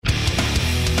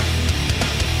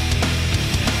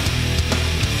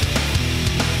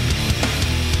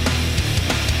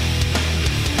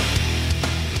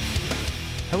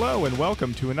Hello and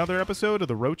welcome to another episode of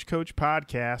the Roach Coach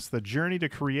Podcast, the journey to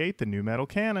create the new metal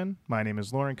canon. My name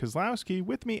is Lauren Kozlowski.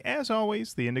 With me, as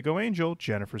always, the Indigo Angel,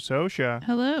 Jennifer Sosha.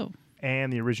 Hello.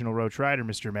 And the original Roach Rider,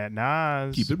 Mr. Matt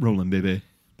Nas. Keep it rolling, baby.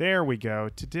 There we go.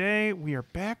 Today, we are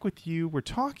back with you. We're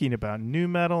talking about new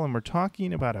metal, and we're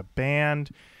talking about a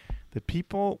band that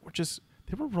people were just,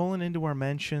 they were rolling into our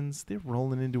mentions. They were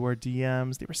rolling into our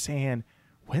DMs. They were saying,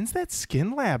 when's that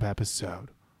Skinlab episode?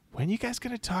 When are you guys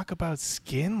going to talk about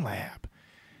Skinlab?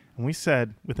 And we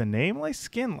said, with a name like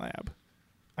Skinlab,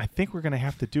 I think we're going to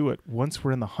have to do it once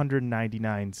we're in the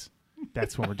 199s.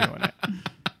 That's when we're doing it.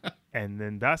 And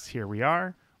then thus, here we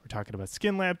are. We're talking about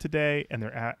Skinlab today and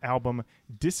their album,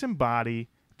 Disembody,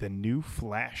 The New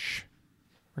Flesh.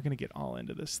 We're going to get all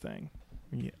into this thing.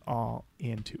 We're going to get all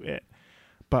into it.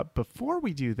 But before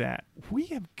we do that, we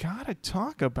have got to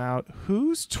talk about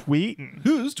who's tweeting.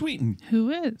 Who's tweeting? Who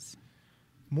is?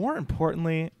 More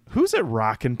importantly, who's at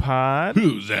Rockin' Pod?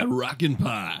 Who's at Rockin'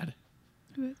 Pod?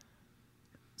 Who is?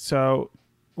 So,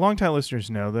 longtime listeners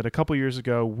know that a couple years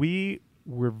ago, we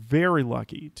were very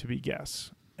lucky to be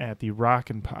guests at the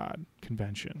Rockin' Pod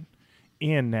convention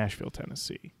in Nashville,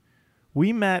 Tennessee.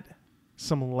 We met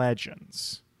some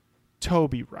legends.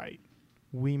 Toby Wright.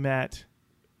 We met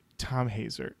Tom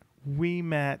Hazard. We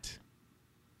met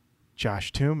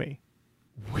Josh Toomey.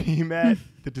 We met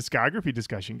the discography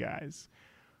discussion guys.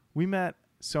 We met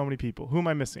so many people. Who am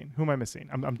I missing?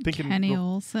 I'm thinking Kenny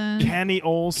Olson. Kenny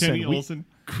Olson.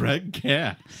 Craig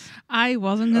Cass. I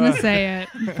wasn't going to say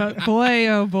it, but boy,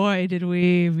 oh boy, did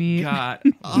we meet. Got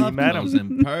up close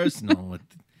and personal with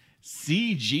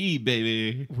CG,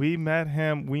 baby. We met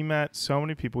him. We met so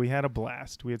many people. We had a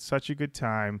blast. We had such a good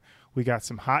time. We got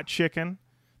some hot chicken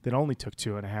that only took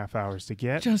 2.5 hours to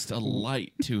get. Just a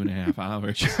light 2.5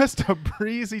 hours. Just a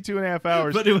breezy 2.5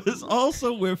 hours. But it was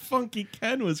also where Funky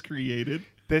Ken was created.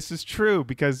 This is true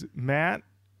because Matt,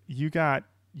 you got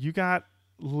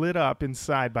lit up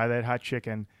inside by that hot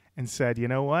chicken and said, you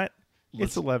know what?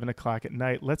 It's 11 o'clock at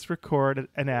night. Let's record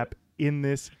an app in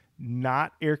this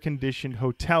not air-conditioned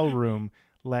hotel room.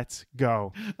 Let's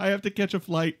go. I have to catch a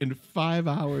flight in 5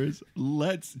 hours.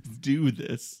 Let's do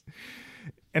this.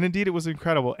 And indeed, it was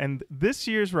incredible. And this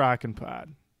year's Rockin'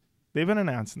 Pod, they've been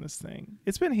announcing this thing.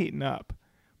 It's been heating up,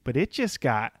 but it just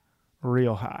got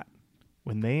real hot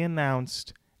when they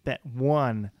announced that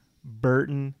one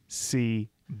Burton C.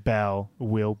 Bell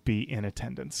will be in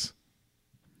attendance.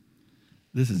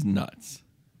 This is nuts.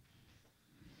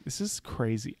 This is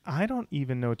crazy. I don't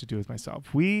even know what to do with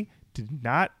myself. We'll be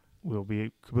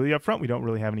completely upfront. We don't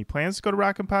really have any plans to go to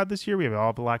Rockin' Pod this year. We have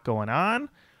a lot going on,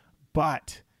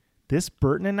 but this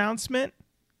Burton announcement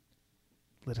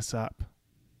lit us up.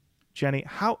 Jenny,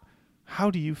 how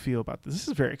do you feel about this? This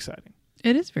is very exciting.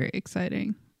 It is very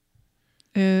exciting.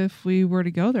 If we were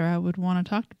to go there, I would want to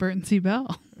talk to Burton C.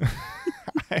 Bell.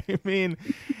 I mean,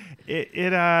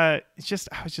 it's just,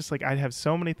 I was just like, I'd have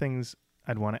so many things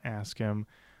I'd want to ask him.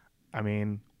 I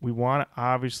mean, we want to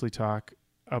obviously talk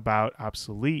about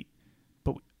Obsolete,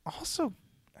 but we also,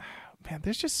 man,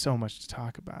 there's just so much to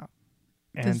talk about.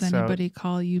 Does anybody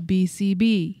call you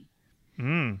BCB?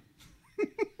 Maybe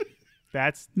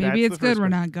it's good we're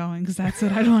not going because that's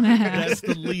what I'd want to ask. That's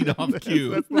the lead-off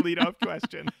cue. That's the lead-off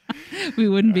question. We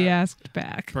wouldn't be asked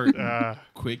back.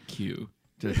 Quick cue.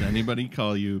 Does anybody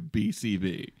call you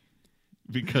BCB?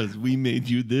 Because we made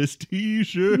you this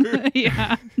T-shirt.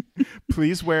 Yeah.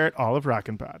 Please wear it all of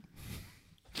Rockin' Pod.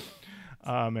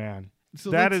 Oh, man. So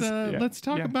let's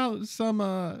talk about some.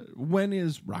 When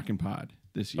is Rockin' Pod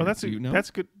this year? Oh, that's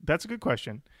good. That's a good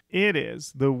question. It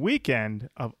is the weekend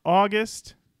of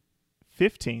August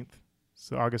 15th.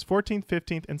 So August 14th,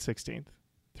 15th, and 16th.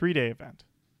 3-day event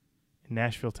in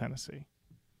Nashville, Tennessee.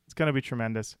 It's going to be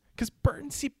tremendous because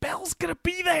Burton C. Bell's going to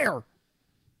be there.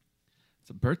 It's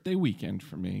a birthday weekend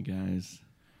for me, guys.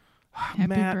 Happy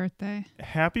birthday.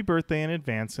 Happy birthday in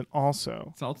advance. And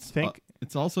also,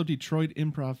 it's also Detroit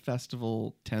Improv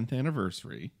Festival 10th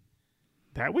anniversary.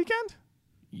 That weekend?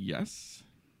 Yes.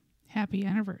 Happy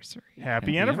anniversary.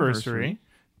 Happy anniversary.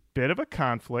 Bit of a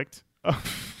conflict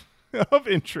of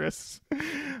interests.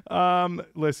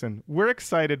 Listen, we're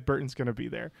excited Burton's going to be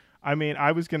there. I mean,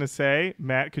 I was going to say,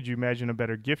 Matt, could you imagine a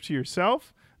better gift to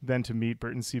yourself than to meet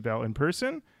Burton C. Bell in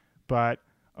person? But,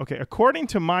 okay, according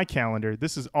to my calendar,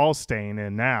 this is all staying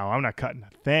in now. I'm not cutting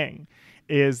a thing.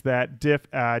 Is that Diff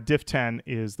 10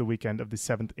 is the weekend of the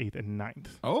 7th, 8th, and 9th.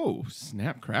 Oh,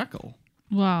 snap crackle.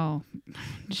 Well,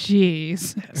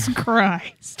 Jesus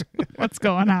Christ. What's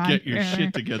going on? Get your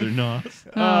shit together, Nos.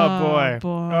 Oh,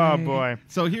 boy.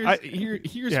 So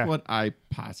here's what I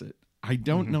posit. I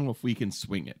don't know if we can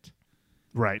swing it.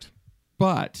 Right.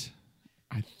 But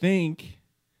I think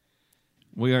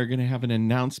we are going to have an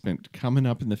announcement coming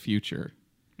up in the future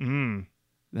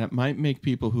that might make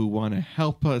people who want to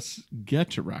help us get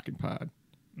to Rockin' Pod.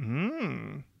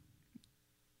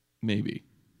 Maybe.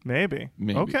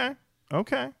 Okay.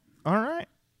 All right.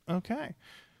 Okay.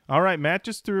 All right. Matt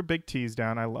just threw a big tease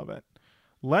down. I love it.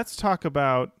 Let's talk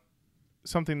about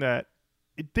something that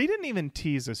they didn't even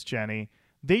tease us, Jenny.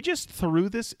 They just threw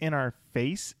this in our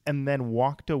face and then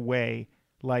walked away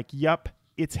like, yup,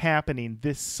 it's happening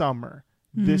this summer,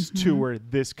 this tour,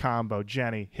 this combo.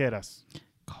 Jenny, hit us.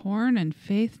 Korn and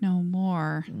Faith No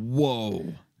More.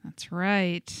 Whoa. That's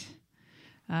right.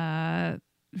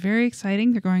 Very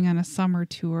exciting. They're going on a summer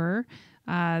tour.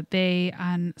 They,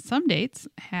 on some dates,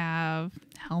 have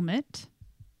Helmet.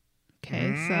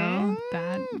 Okay, so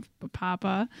that,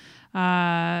 Papa.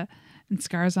 And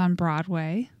Scars on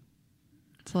Broadway.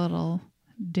 It's a little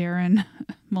Darren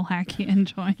Malakian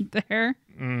joint there.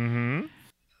 Mm-hmm.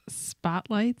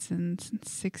 Spotlights in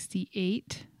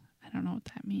 68. I don't know what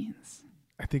that means.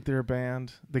 I think they're a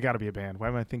band. They got to be a band. Why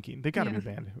am I thinking? They got to be a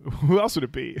band. Who else would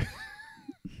it be?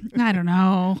 I don't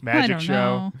know. Magic I don't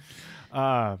show.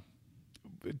 know.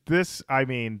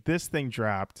 This thing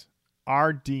dropped.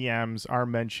 Our DMs, our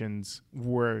mentions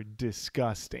were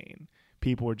disgusting.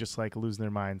 People were just like losing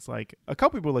their minds. Like a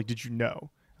couple people were like, "Did you know?"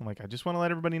 I'm like, "I just want to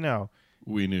let everybody know."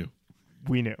 We knew.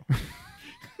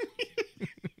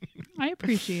 I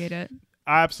appreciate it.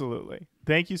 Absolutely.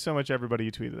 Thank you so much, everybody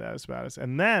who tweeted that about us.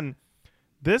 And then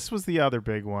this was the other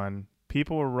big one.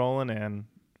 People were rolling in,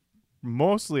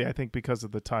 mostly I think because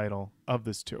of the title of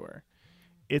this tour.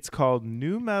 It's called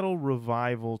Nu Metal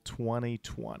Revival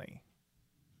 2020.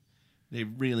 They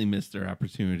really missed their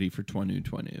opportunity for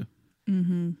 2020.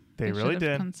 Mm-hmm. They really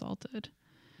did. Consulted.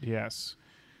 Yes.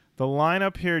 The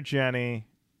lineup here, Jenny,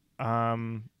 there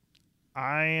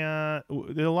are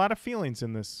a lot of feelings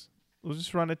in this. We'll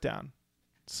just run it down.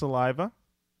 Saliva.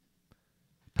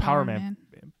 Power Man.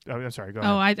 Oh, I'm sorry. Go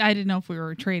ahead. Oh, I didn't know if we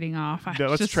were trading off.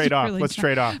 Let's trade off. Let's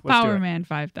trade off. Power Man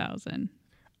 5000.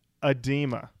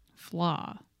 Edema.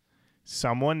 Flaw.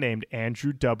 Someone named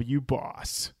Andrew W.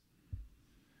 Boss.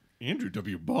 Andrew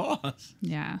W. Boss.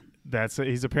 Yeah.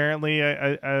 He's apparently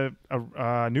a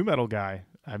nu metal guy.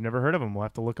 I've never heard of him. We'll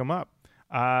have to look him up.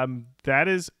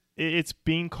 It's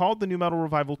being called the Nu Metal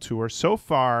Revival Tour. So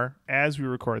far, as we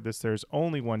record this, there's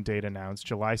only one date announced,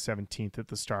 July 17th at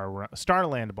the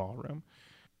Starland Ballroom.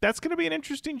 That's going to be an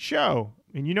interesting show.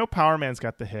 And you know Power Man's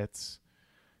got the hits.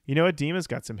 You know Edema's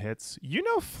got some hits. You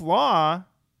know Flaw,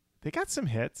 they got some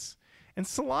hits. And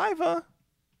Saliva,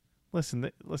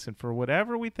 listen, for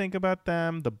whatever we think about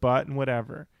them, the butt and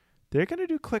whatever, they're going to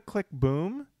do click, click,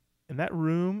 boom, and that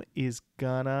room is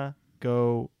going to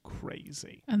go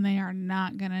crazy. And they are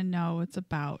not going to know it's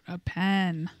about a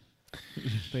pen.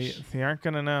 They aren't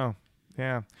going to know.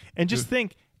 Yeah. And just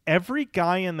think, every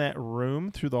guy in that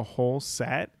room through the whole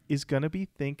set is going to be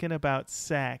thinking about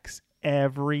sex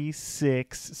every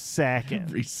 6 seconds.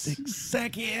 Every 6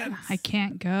 seconds. I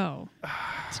can't go.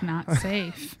 It's not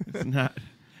safe. It's not.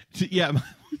 Yeah.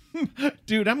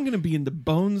 Dude, I'm going to be in the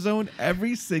bone zone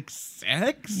every 6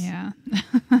 seconds. Yeah.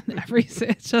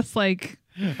 It's just like...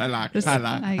 Yeah,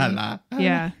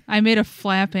 I made a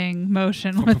flapping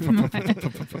motion with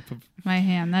my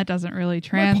hand. That doesn't really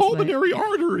translate. My pulmonary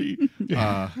artery.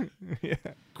 Yeah.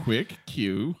 Quick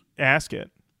cue. Ask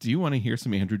it. Do you want to hear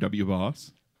some Andrew W.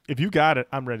 Boss? If you got it,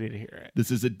 I'm ready to hear it.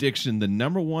 This is Addiction, the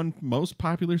 #1 most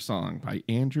popular song by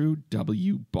Andrew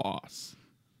W. Boss.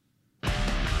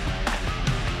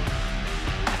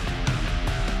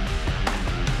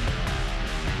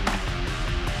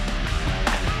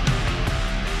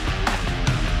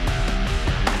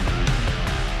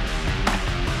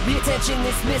 The attention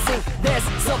is missing, there's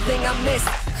something I missed.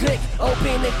 Click,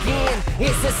 open again,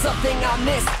 is there something I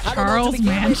missed? Charles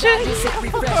Manson?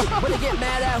 When they get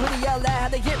mad at who they yell at, how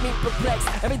they get me perplexed.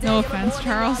 Every day No in the offense, morning,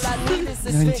 Charles. all I need is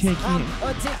this None fix. taken. I'm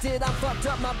addicted, I'm fucked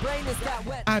up, my brain has got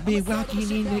wet. I've been walking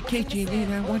in the kitchen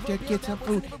and I want to get some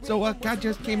food. So a guy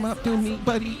just came up to me,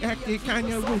 but he acted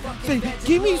kind of rude. Say,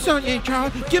 give me something,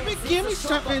 Charles. Give me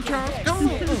something, Charles. Come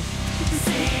on.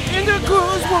 And the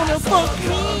girls wanna fuck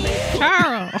me.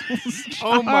 Charles.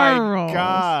 Oh my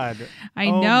God. I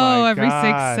Oh know my every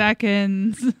God. 6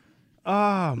 seconds.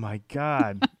 Oh my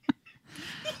God.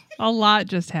 A lot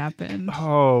just happened.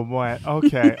 Oh boy.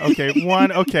 Okay.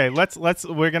 Okay. Let's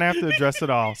we're gonna have to address it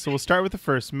all. So we'll start with the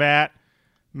first. Matt.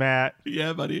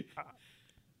 Yeah, buddy.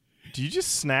 Did you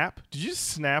just snap? Did you just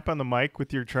snap on the mic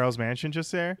with your Charles Manson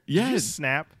just there? Did you Yes. just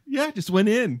snap? Yeah, just went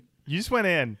in. You just went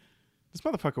in. This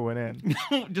motherfucker went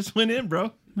in. Just went in,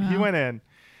 bro. He Wow. went in.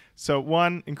 So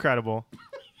 1, incredible.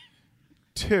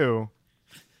 2,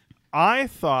 I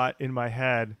thought in my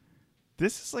head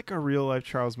this is like a real life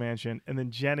Charles Manson. And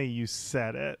then Jenny, you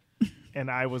said it. And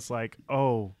I was like,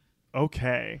 oh,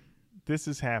 okay. This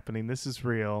is happening. This is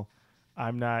real.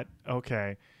 I'm not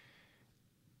okay.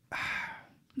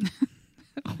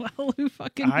 Well, who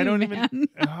fucking I knew, don't man? even.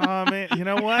 Oh man, you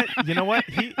know what?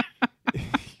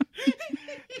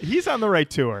 He's on the right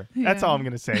tour. That's Yeah. all I'm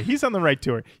gonna say. He's on the right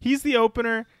tour. He's the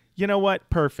opener. You know what?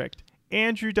 Perfect.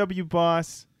 Andrew W.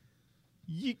 Boss,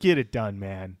 you get it done,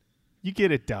 man. You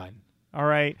get it done. All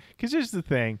right. Because here's the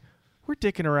thing: we're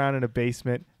dicking around in a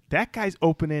basement. That guy's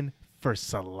opening for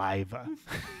Saliva.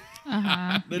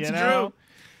 Uh-huh. That's You know? true.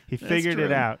 He That's figured it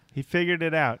true. out. He figured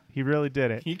it out. He really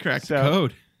did it. He cracked So- the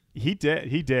code. He did.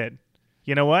 He did.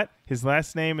 You know what? His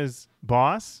last name is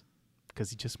Boss because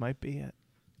he just might be it.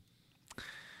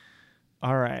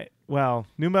 All right. Well,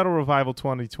 New Metal Revival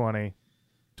 2020.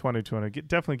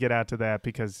 Definitely get out to that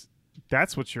because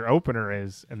that's what your opener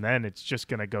is. And then it's just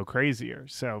going to go crazier.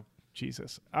 So,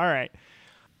 Jesus. All right.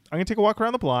 I'm going to take a walk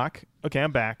around the block. Okay,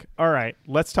 I'm back. All right.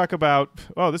 Let's talk about,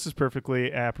 this is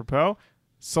perfectly apropos,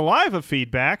 Saliva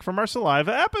feedback from our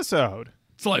Saliva episode.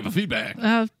 Saliva feedback.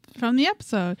 From the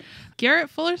episode. Garrett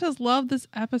Fuller says, love this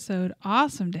episode.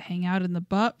 Awesome to hang out in the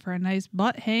butt for a nice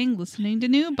butt hang listening to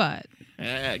New Butt.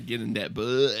 Get in that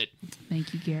butt.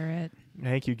 Thank you, Garrett.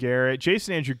 Thank you, Garrett.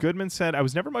 Jason Andrew Goodman said, I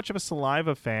was never much of a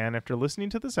Saliva fan. After listening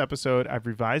to this episode, I've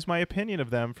revised my opinion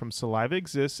of them from Saliva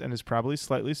exists and is probably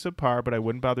slightly subpar, but I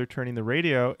wouldn't bother turning the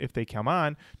radio if they come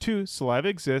on, to Saliva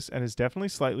exists and is definitely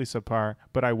slightly subpar,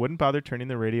 but I wouldn't bother turning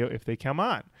the radio if they come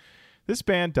on. This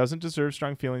band doesn't deserve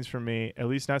strong feelings from me, at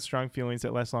least not strong feelings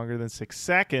that last longer than 6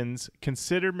 seconds.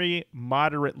 Consider me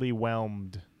moderately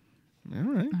whelmed. All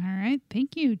right. All right.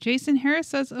 Thank you. Jason Harris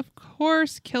says, of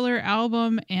course, killer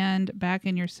album and Back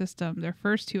in Your System. Their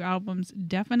first 2 albums,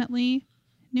 definitely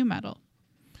new metal.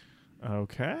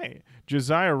 Okay.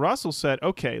 Josiah Russell said,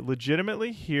 okay,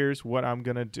 legitimately, here's what I'm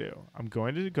going to do. I'm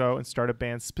going to go and start a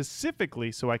band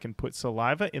specifically so I can put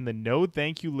Saliva in the no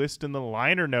thank you list in the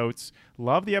liner notes.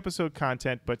 Love the episode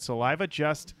content, but Saliva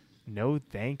just no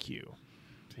thank you.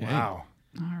 Hey. Wow.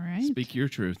 All right. Speak your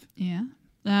truth. Yeah.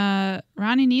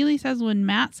 Ronnie Neely says, when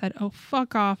Matt said, oh,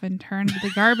 fuck off, and turned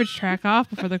the garbage track off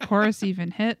before the chorus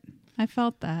even hit, I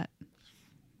felt that.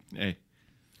 Hey,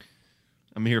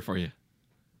 I'm here for you.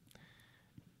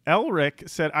 Elric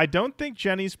said, I don't think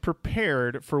Jenny's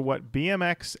prepared for what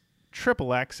BMX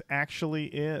XXX actually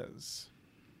is.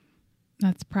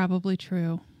 That's probably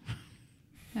true.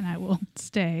 And I will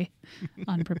stay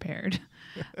unprepared.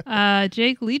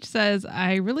 Jake Leach says,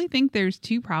 I really think there's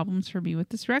 2 problems for me with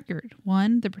this record.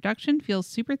 1, the production feels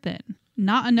super thin.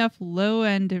 Not enough low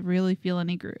end to really feel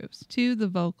any grooves. 2, the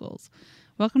vocals.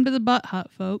 Welcome to the Butt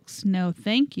Hut, folks. No,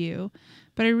 thank you.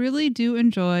 But I really do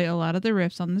enjoy a lot of the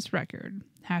riffs on this record.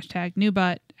 Hashtag new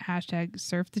butt. Hashtag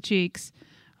surf the cheeks.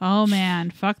 Oh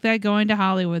man, fuck that going to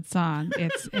Hollywood song.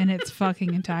 It's in its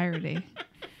fucking entirety.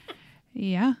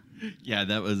 Yeah. Yeah,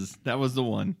 that was the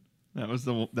one. That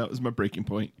was my breaking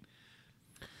point.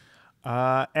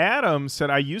 Adam said,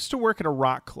 I used to work at a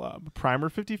rock club. Primer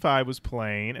 55 was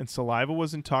playing, and Saliva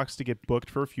was in talks to get booked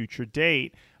for a future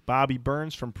date. Bobby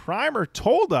Burns from Primer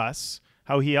told us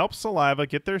how he helped Saliva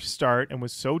get their start and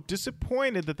was so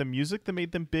disappointed that the music that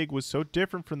made them big was so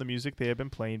different from the music they had been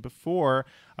playing before.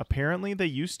 Apparently, they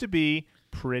used to be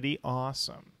pretty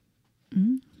awesome.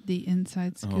 The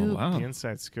inside scoop. Oh, wow. The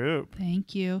inside scoop.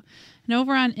 Thank you. And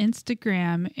over on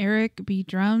Instagram, Eric B.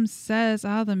 Drums says,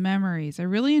 the memories. I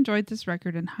really enjoyed this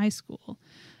record in high school.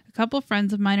 A couple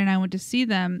friends of mine and I went to see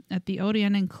them at the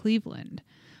Odeon in Cleveland.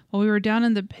 While we were down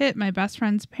in the pit, my best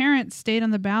friend's parents stayed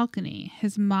on the balcony.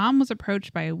 His mom was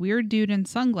approached by a weird dude in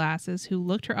sunglasses who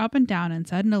looked her up and down and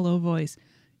said in a low voice,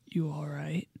 "You all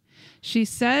right?" She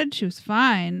said she was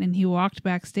fine, and he walked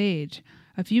backstage.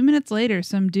 A few minutes later,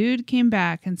 some dude came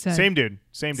back and said... Same dude.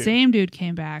 Same dude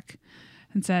came back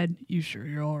and said, "You sure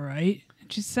you're all right?"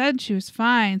 And she said she was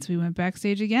fine, so we went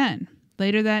backstage again.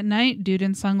 Later that night, dude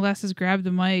in sunglasses grabbed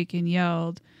the mic and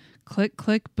yelled, "Click,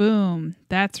 click, boom.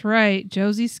 That's right.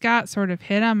 Josie Scott sort of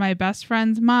hit on my best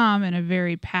friend's mom in a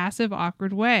very passive,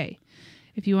 awkward way."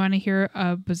 If you want to hear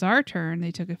a bizarre turn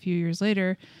they took a few years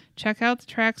later, check out the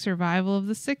track Survival of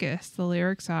the Sickest. The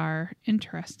lyrics are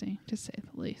interesting, to say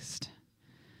the least.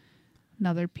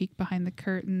 Another peek behind the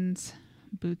curtains.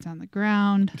 Boots on the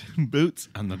ground. Boots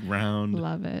on the ground.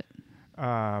 Love it.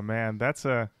 Man, that's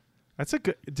a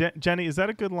good... Jenny, is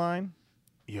that a good line?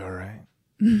 You all right?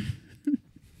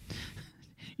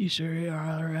 You sure you're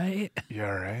all right? You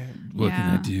all right? What can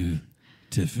I Yeah. do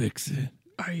to fix it?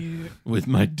 Are you... With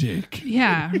my dick.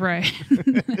 Yeah, right.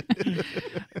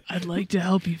 I'd like to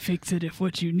help you fix it if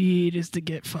what you need is to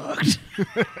get fucked.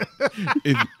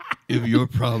 if your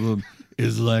problem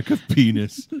is lack of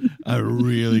penis, I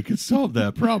really could solve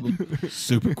that problem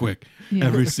super quick. Yeah.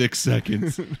 Every 6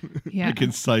 seconds, Yeah. I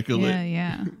can cycle Yeah, it.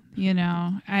 yeah. You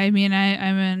know, I mean,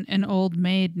 I'm an old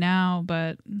maid now,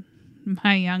 but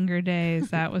my younger days,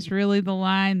 that was really the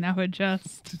line that would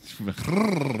just,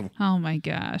 oh my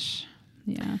gosh.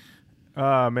 Yeah.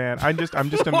 Oh man, I'm just Why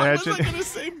was imagining. I gonna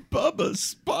say Bubba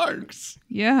Sparks?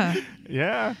 Yeah.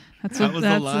 Yeah. That's That what was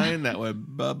that's the line that would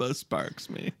Bubba Sparks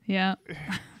me. Yeah.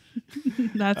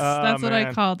 That's what I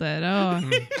man. called it. Oh,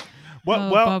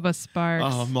 Well, Bubba Sparks.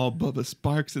 Oh, I'm all Bubba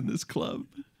Sparks in this club.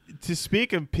 to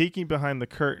speak of peeking behind the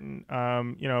curtain,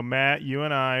 Matt, you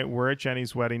and I were at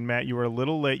Jenny's wedding. Matt, you were a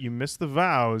little late. You missed the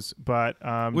vows, but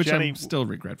Which Jenny, I'm still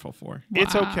regretful for.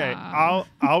 it's okay. Wow.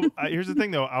 I'll. Here's the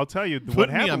thing, though. I'll tell you what Put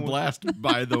me happened. on blast,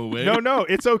 by the way. No,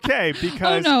 it's okay Oh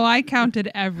because no, I counted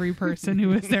every person who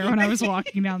was there when I was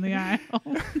walking down the aisle.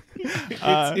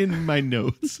 It's in my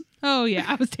notes. Oh yeah,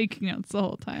 I was taking notes the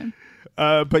whole time.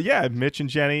 But yeah, Mitch and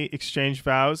Jenny exchanged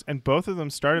vows, and both of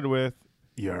them started with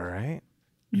 "You all right?"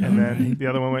 And then the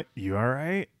other one went, "You all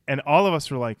right?" And all of us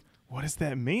were like, "What does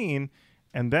that mean?"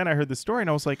 And then I heard the story, and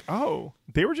I was like, "Oh,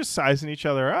 they were just sizing each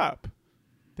other up.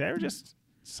 They were just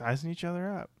sizing each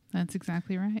other up." That's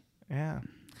exactly right. Yeah.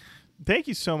 Thank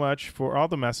you so much for all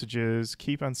the messages.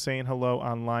 Keep on saying hello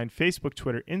online. Facebook,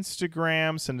 Twitter,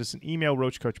 Instagram. Send us an email,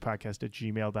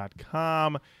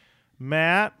 roachcoachpodcast@gmail.com.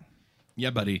 Matt, Yeah,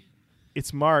 buddy.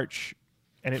 it's March,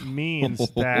 and it means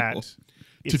that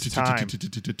it's time.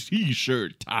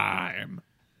 T-shirt time.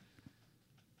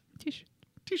 T-shirt.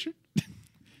 T-shirt.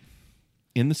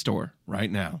 In the store right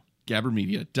now,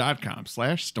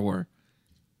 gabbermedia.com/store.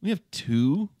 We have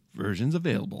 2 versions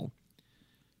available.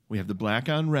 We have the black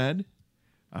on red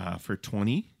for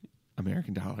 20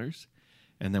 American dollars,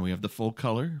 and then we have the full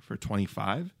color for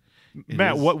 25. It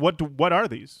Matt, is- what are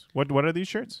these? What are these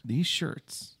shirts? These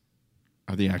shirts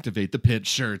are the Activate the Pit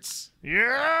shirts.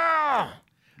 Yeah.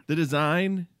 The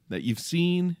design that you've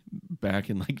seen back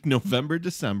in like November,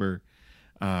 December.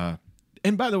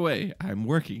 And by the way, I'm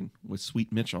working with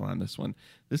Sweet Mitchell on this one.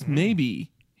 This may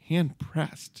be hand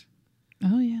pressed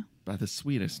Oh yeah, by the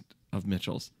sweetest of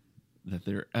Mitchells that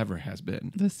there ever has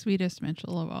been. the sweetest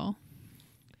Mitchell of all.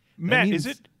 Matt, means-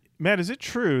 is it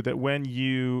true that when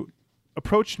you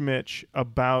approached Mitch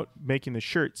about making the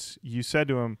shirts, you said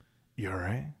to him, "You all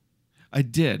right?" I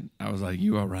did. I was like,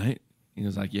 "You all right?" He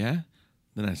was like, "Yeah."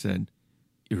 Then I said,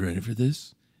 "You ready for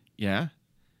this?" "Yeah."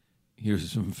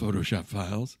 "Here's some Photoshop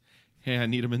files. Hey, I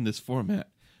need them in this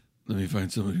format. Let me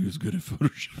find somebody who's good at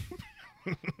Photoshop."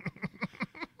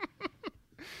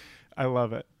 I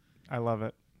love it.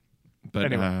 But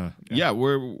Anyway, yeah,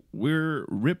 we're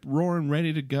rip roaring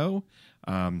ready to go.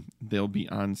 They'll be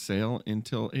on sale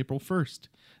until April 1st.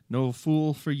 No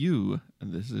fool for you.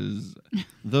 This is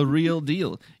the real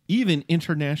deal. Even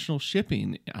international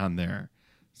shipping on there.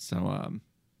 So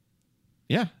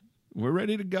yeah, we're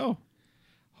ready to go.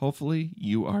 Hopefully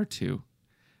you are too.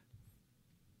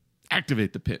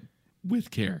 Activate the pit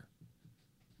with care.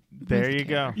 There With you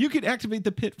care. go. You could activate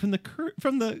the pit from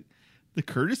the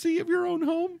courtesy of your own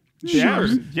home. Yeah,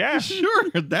 Sure. yeah.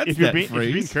 Sure, that's If you're that being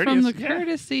phrase. courteous, From the yeah.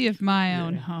 courtesy of my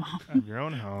own home. Of your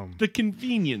own home. The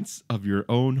convenience of your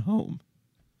own home.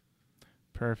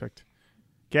 Perfect.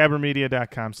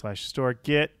 Gabbermedia.com/store.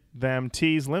 Get them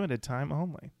tees, limited time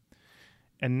only.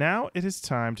 And now it is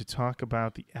time to talk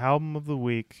about the album of the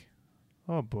week.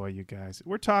 Oh boy, you guys.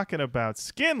 We're talking about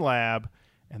Skinlab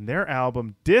and their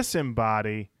album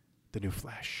Disembody, The New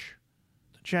Flesh.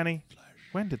 Jenny,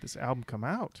 when did this album come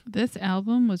out? This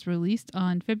album was released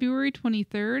on February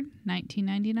 23rd,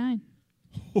 1999.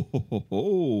 Ho, ho, ho,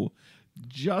 ho.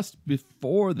 Just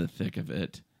before the thick of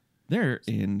it, they're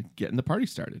in getting the party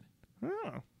started.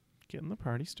 Oh, getting the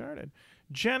party started.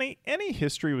 Jenny, any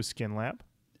history with Skinlab?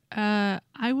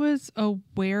 I was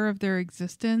aware of their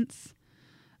existence.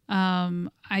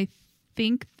 I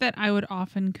think that I would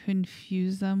often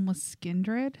confuse them with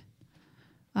Skindred,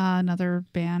 another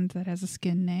band that has a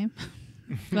skin name.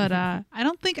 But I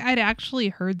don't think I'd actually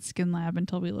heard Skinlab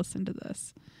until we listened to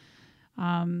this.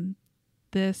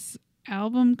 This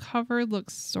album cover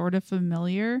looks sort of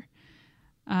familiar,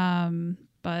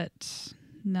 but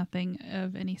nothing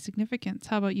of any significance.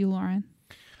 How about you, Lauren?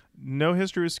 No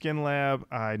history with Skinlab.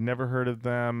 I'd never heard of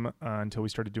them until we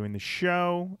started doing the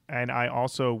show. And I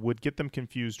also would get them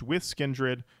confused with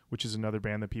Skindred, which is another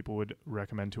band that people would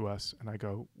recommend to us. And I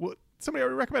go, well, somebody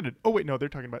already recommended. Oh, wait, no, they're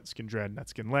talking about Skindred, not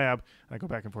Skinlab. And I go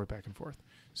back and forth.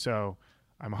 So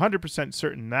I'm 100%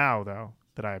 certain now, though,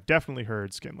 that I have definitely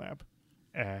heard Skinlab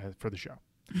for the show.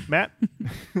 Matt,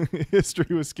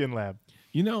 history with Skinlab.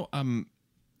 You know,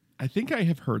 I think I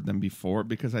have heard them before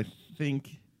because I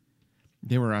think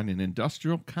they were on an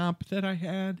industrial comp that I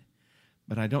had,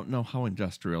 but I don't know how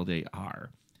industrial they are.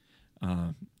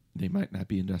 They might not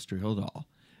be industrial at all.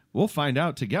 We'll find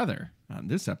out together on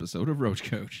this episode of Roach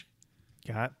Coach.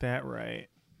 Got that right.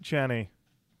 Jenny,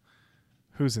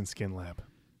 who's in Skinlab?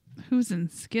 Who's in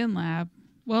Skinlab?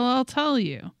 Well, I'll tell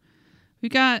you. We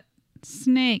got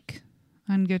Snake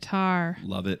on guitar,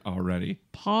 Love it already.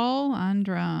 Paul on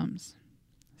drums,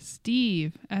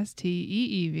 Steve,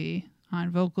 Steev, on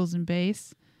vocals and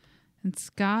bass, and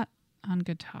Scott on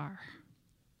guitar.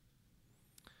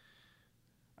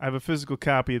 I have a physical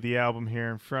copy of the album here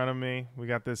in front of me. We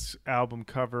got this album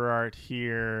cover art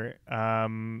here.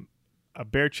 A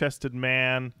bare-chested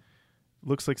man.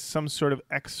 Looks like some sort of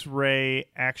X-ray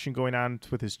action going on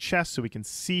with his chest so we can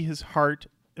see his heart,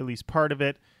 at least part of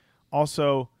it.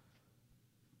 Also,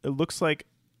 it looks like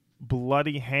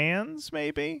bloody hands,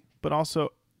 maybe, but also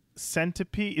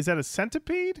centipede. Is that a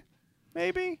centipede,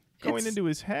 maybe, going into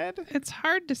his head? It's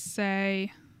hard to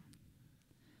say.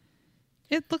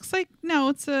 It looks like, no,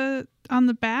 it's on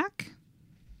the back.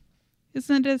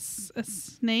 Isn't it a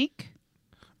snake?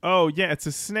 Oh, yeah, it's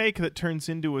a snake that turns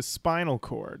into a spinal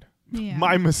cord. Yeah.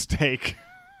 My mistake.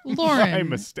 Lauren, My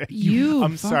mistake.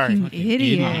 I'm sorry. Fucking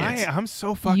Idiot. I'm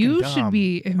so fucking You dumb. should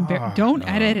be don't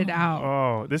edit it out.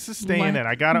 Oh, this is staying Let- in.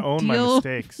 I got to own my deal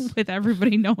mistakes. With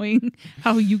everybody knowing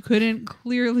how you couldn't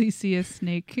clearly see a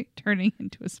snake turning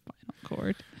into a spinal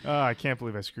cord. Oh, I can't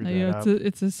believe I screwed that Yeah, up.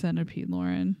 it's a centipede,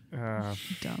 Lauren. Oh,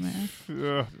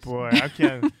 Dumbass. boy, I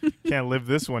can't live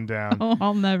this one down. Oh,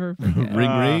 I'll never forget.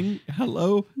 Ring, ring.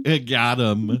 Hello. Got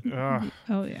him.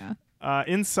 Oh yeah.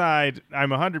 Inside, I'm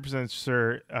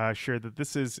 100% sure that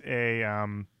this is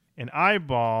an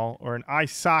eyeball or an eye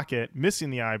socket missing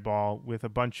the eyeball with a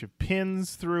bunch of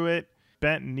pins through it,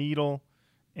 bent needle,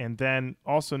 and then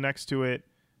also next to it,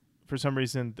 for some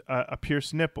reason, a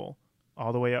pierced nipple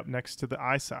all the way up next to the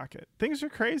eye socket. Things are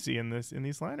crazy in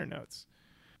these liner notes.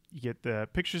 You get the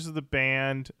pictures of the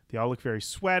band. They all look very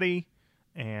sweaty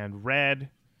and red,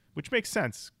 which makes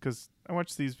sense because I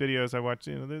watch these videos.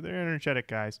 They're energetic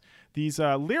guys. These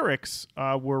lyrics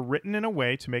were written in a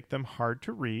way to make them hard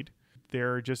to read.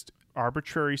 They're just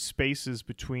arbitrary spaces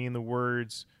between the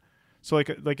words. So like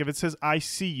if it says I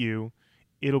see you,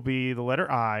 it'll be the letter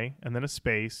I and then a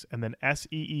space and then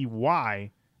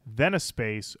SEEY, then a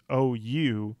space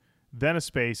OU, then a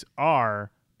space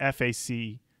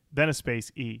RFAC, then a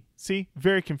space E. See?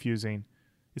 Very confusing.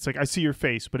 It's like I see your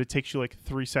face, but it takes you like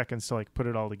 3 seconds to like put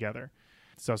it all together.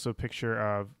 It's also a picture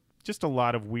of just a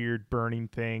lot of weird burning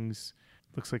things.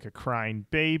 Looks like a crying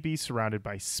baby surrounded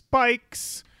by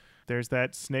spikes. There's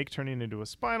that snake turning into a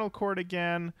spinal cord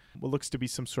again. What looks to be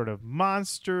some sort of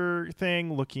monster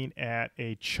thing looking at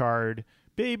a charred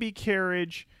baby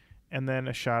carriage. And then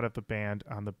a shot of the band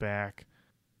on the back.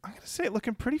 I'm going to say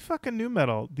looking pretty fucking new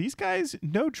metal. These guys,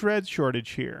 no dread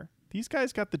shortage here. These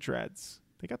guys got the dreads.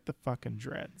 They got the fucking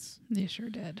dreads. They sure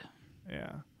did.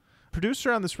 Yeah.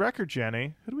 Producer on this record,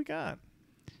 Jenny. Who do we got?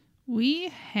 We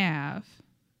have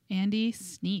Andy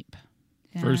Sneap.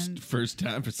 First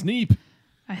time for Sneap.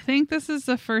 I think this is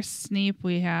the first Sneap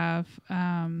we have.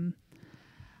 I'd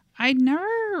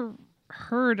never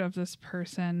heard of this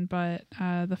person, but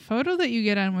the photo that you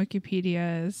get on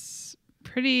Wikipedia is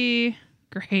pretty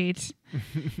great.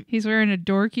 He's wearing a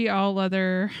dorky all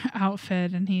leather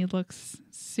outfit and he looks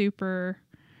super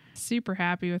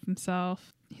happy with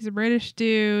himself. He's a British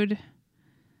dude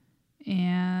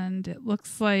and it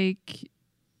looks like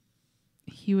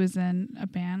he was in a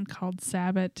band called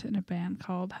Sabbath and a band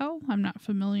called Hell. I'm not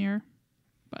familiar,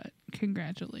 but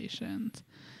congratulations.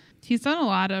 He's done a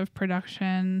lot of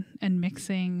production and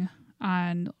mixing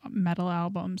on metal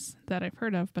albums that I've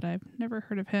heard of, but I've never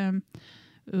heard of him.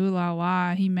 Ooh La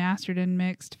La. He mastered and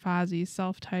mixed Fozzie's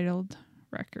self-titled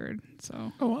record.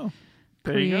 So, Oh, wow.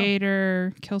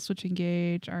 Creator, Killswitch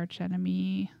Engage, Arch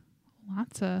Enemy,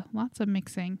 lots of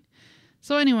mixing.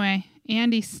 So anyway,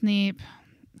 Andy Sneap,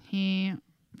 he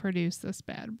produced this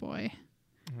bad boy.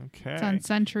 Okay. It's on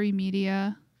Century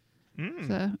Media. Mm.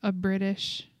 It's a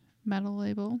British metal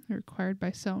label acquired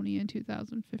by Sony in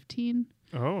 2015.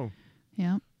 Oh,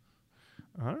 Yeah.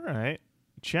 all right.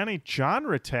 Jenny,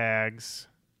 genre tags.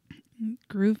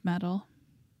 Groove metal.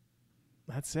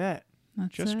 That's it.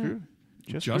 That's Just it. groove.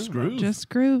 Just groove. Just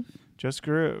groove. Just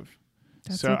groove.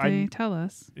 That's So what they tell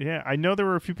us. Yeah, I know there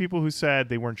were a few people who said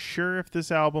they weren't sure if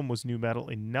this album was new metal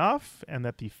enough and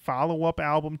that the follow-up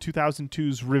album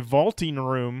 2002's Revolting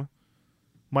Room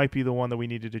might be the one that we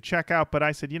needed to check out. But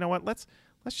I said, you know what? Let's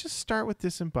just start with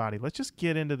Disembody. Let's just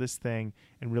get into this thing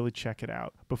and really check it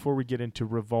out before we get into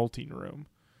Revolting Room.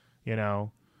 You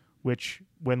know, which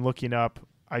when looking up,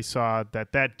 I saw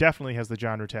that definitely has the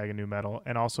genre tag of nu metal,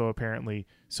 and also apparently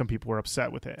some people were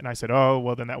upset with it. And I said, oh,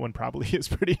 well, then that one probably is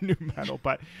pretty nu metal,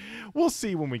 but we'll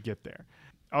see when we get there.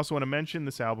 I also want to mention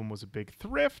this album was a big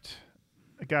thrift.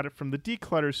 I got it from the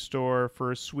Declutter store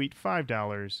for a sweet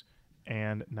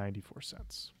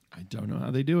 $5.94. I don't know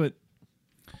how they do it.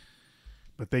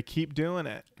 But they keep doing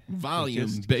it. Volume, They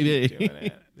just baby. keep doing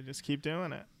it. They just keep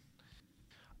doing it.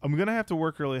 I'm going to have to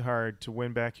work really hard to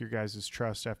win back your guys'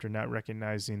 trust after not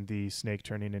recognizing the snake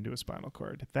turning into a spinal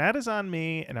cord. That is on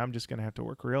me, and I'm just going to have to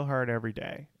work real hard every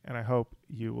day. And I hope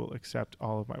you will accept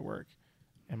all of my work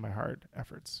and my hard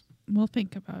efforts. We'll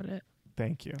think about it.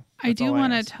 Thank you. I That's do all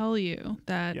want to ask. tell you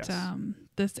that Yes.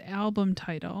 this album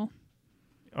title,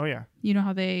 Oh, yeah. you know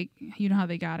how they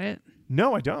got it?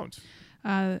 No, I don't.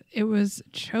 It was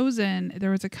chosen. There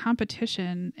was a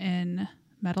competition in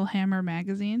Metal Hammer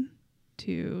magazine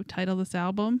to title this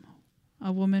album.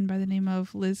 A woman by the name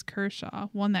of Liz Kershaw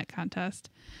won that contest,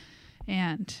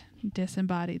 and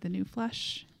Disembody the New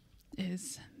Flesh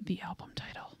is the album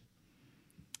title.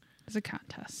 It's a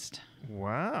contest.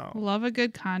 Wow. Love a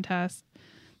good contest.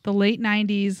 The late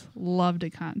 90s loved a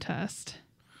contest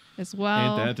as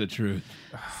well. Ain't that the truth?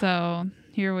 So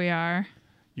here we are.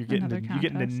 You're getting to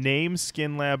Contest. name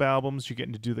Skinlab albums. You're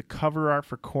getting to do the cover art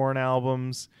for Korn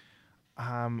albums.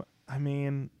 I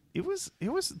mean, it was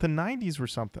the 90s were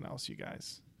something else, you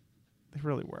guys. They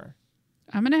really were.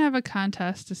 I'm going to have a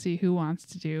contest to see who wants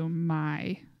to do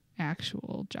my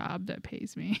actual job that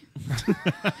pays me.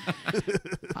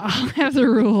 I'll have the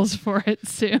rules for it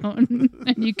soon.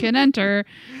 And you can enter,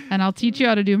 and I'll teach you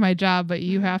how to do my job, but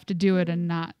you have to do it and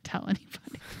not tell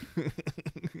anybody.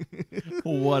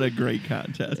 What a great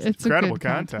contest. It's Incredible a good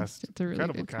contest. contest. It's a really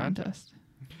Incredible good contest.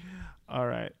 All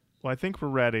right. Well, I think we're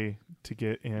ready to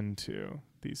get into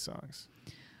these songs.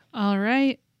 All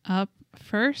right. Up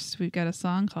first, we've got a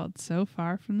song called So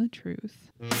Far From the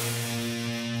Truth.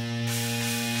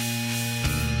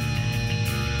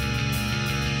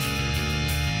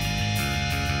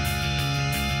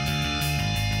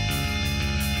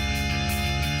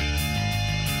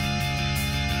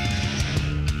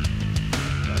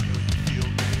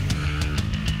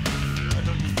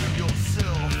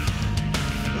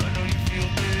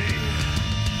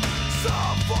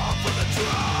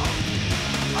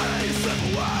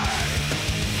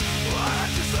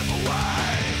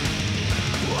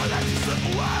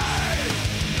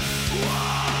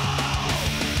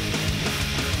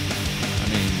 I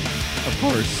mean, of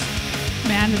course.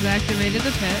 Man has activated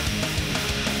the pit.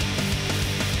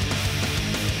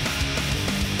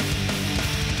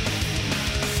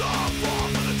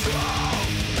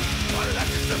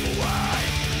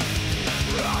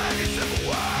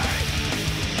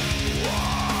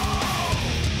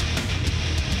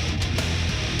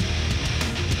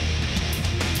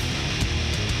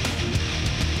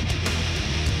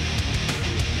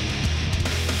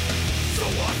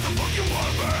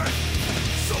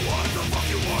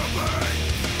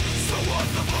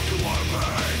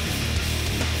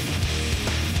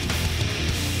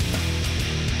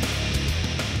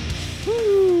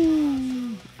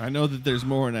 I know that there's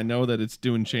more, and I know that it's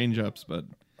doing change-ups, but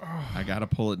I got to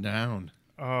pull it down.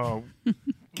 Oh,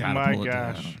 Gotta my pull it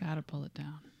gosh. down. Gotta pull it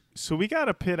down. So we got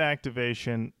a pit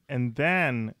activation, and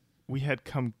then we had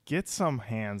Come Get Some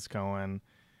Hands going.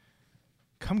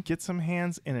 Come Get Some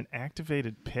Hands in an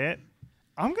activated pit.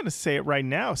 I'm going to say it right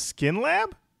now.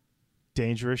 Skinlab?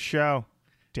 Dangerous show.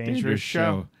 Dangerous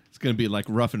show. It's going to be like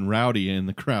Rough and Rowdy in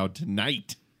the crowd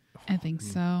tonight. I think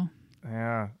so.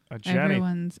 Yeah. A Jenny.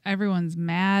 Everyone's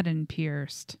mad and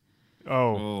pierced.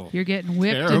 Oh. You're getting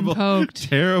whipped Terrible, and poked.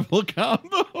 terrible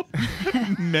combo.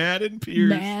 Mad and Pierce.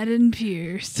 Mad and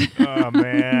pierced. Oh,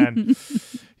 man.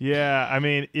 Yeah, I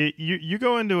mean, you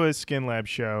go into a Skinlab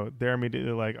show, they're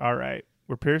immediately like, all right,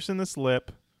 we're piercing this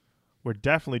lip. We're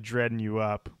definitely dreading you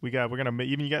up. We're gonna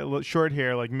even you got a little short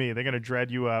hair like me. They're gonna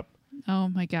dread you up. Oh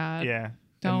my God. Yeah.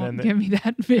 Don't give me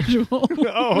that visual.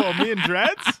 Oh, me and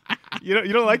dreads? You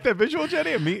don't like that visual,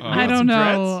 Jenny? Me I with don't some know.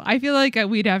 dreads? I feel like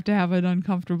we'd have to have an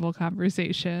uncomfortable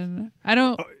conversation. I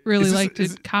don't really is this- like to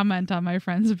is- comment on my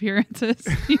friends' appearances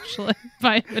usually, but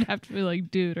I would have to be like,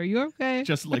 dude, are you okay?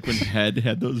 Just like when Head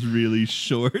had those really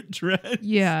short dreads.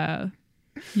 Yeah.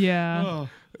 Yeah. Oh.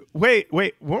 Wait,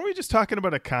 weren't we just talking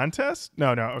about a contest?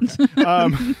 No,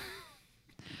 okay.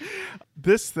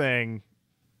 This thing,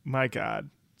 my God.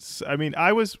 I mean,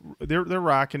 they're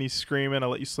rocking, he's screaming, I'll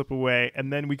let you slip away,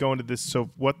 and then we go into this,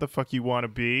 so what the fuck you want to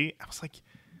be? I was like,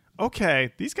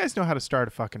 okay, these guys know how to start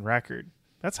a fucking record.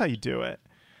 That's how you do it.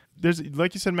 There's,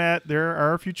 like you said, Matt, there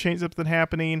are a few change-ups that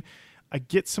happening. I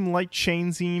get some light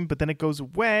chainsing, but then it goes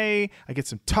away. I get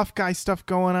some tough guy stuff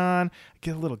going on. I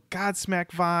get a little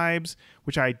Godsmack vibes,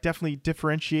 which I definitely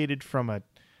differentiated from a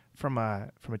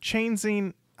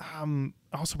chainsing.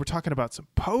 Also, we're talking about some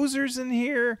posers in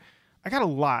here. I got a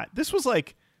lot. This was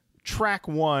like track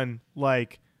one.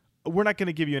 Like, we're not going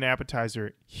to give you an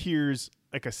appetizer. Here's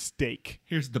like a steak.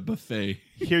 Here's the buffet.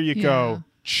 Here you go.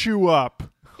 Chew up.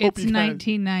 It's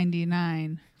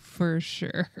 1999 for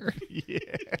sure. Yes.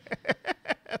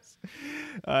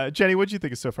 Jenny, what did you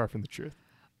think of So Far From the Truth?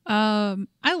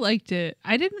 I liked it.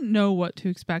 I didn't know what to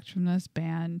expect from this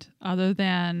band other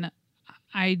than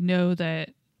I know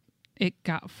that it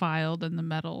got filed in the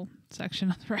metal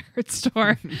section of the record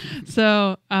store.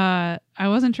 So I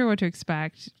wasn't sure what to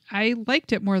expect. I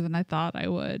liked it more than I thought I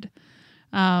would.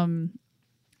 I think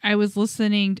I was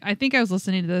listening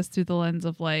to this through the lens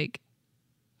of like,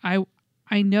 I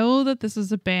know that this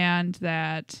is a band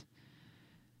that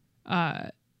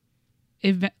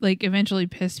eventually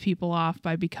pissed people off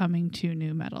by becoming too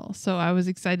new metal. So I was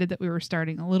excited that we were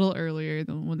starting a little earlier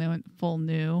than when they went full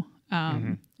new.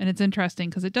 And it's interesting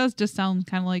because it does just sound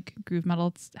kind of like groove metal.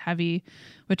 It's heavy,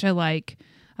 which I like.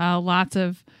 Lots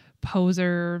of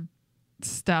poser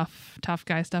stuff, tough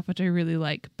guy stuff, which I really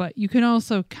like. But you can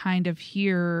also kind of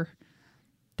hear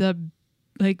the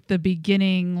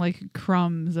beginning like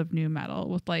crumbs of new metal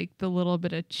with like the little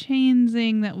bit of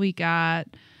chainsing that we got.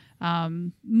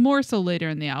 More so later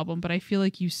in the album, but I feel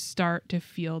like you start to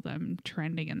feel them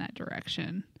trending in that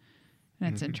direction.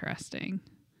 And it's interesting.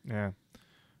 Yeah.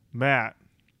 Matt.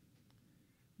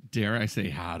 Dare I say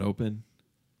hot open?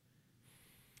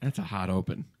 That's a hot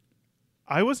open.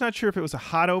 I was not sure if it was a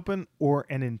hot open or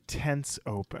an intense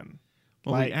open.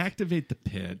 Well, like, we activate the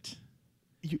pit.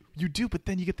 You do, but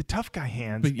then you get the tough guy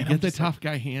hands. But you get the tough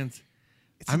guy hands.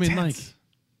 It's intense.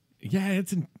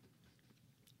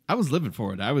 I was living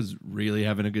for it. I was really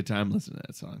having a good time listening to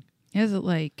that song. Is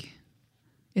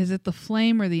it the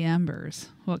flame or the embers?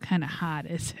 What kind of hot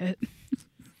is it?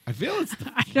 I feel it's the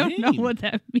flame. I don't know what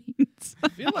that means. I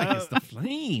feel like it's the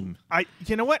flame.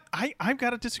 You know what? I've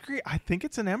got to disagree. I think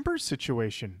it's an embers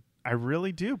situation. I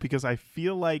really do, because I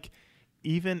feel like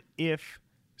even if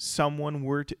someone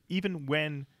were to, even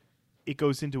when it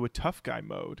goes into a tough guy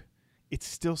mode, it's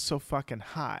still so fucking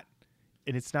hot.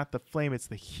 And it's not the flame, it's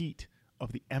the heat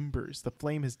of the embers. The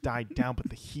flame has died down,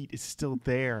 but the heat is still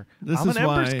there. I'm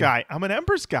an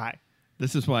embers guy.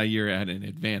 This is why you're at an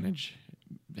advantage,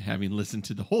 having listened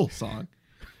to the whole song.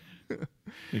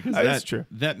 Because that's true.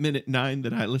 That minute 9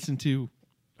 that I listened to,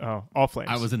 all flames.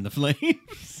 I was in the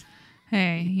flames.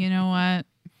 Hey, you know what?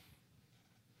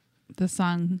 The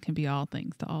song can be all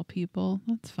things to all people.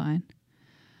 That's fine.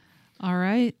 All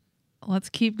right. Let's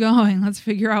keep going. Let's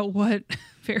figure out what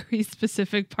very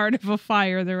specific part of a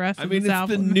fire the rest of this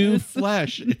album it's the new is.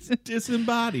 flesh. It's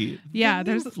Disembody. Yeah,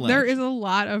 there is a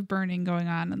lot of burning going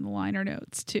on in the liner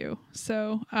notes too.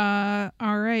 So,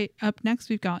 all right. Up next,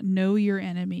 we've got Know Your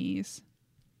Enemies.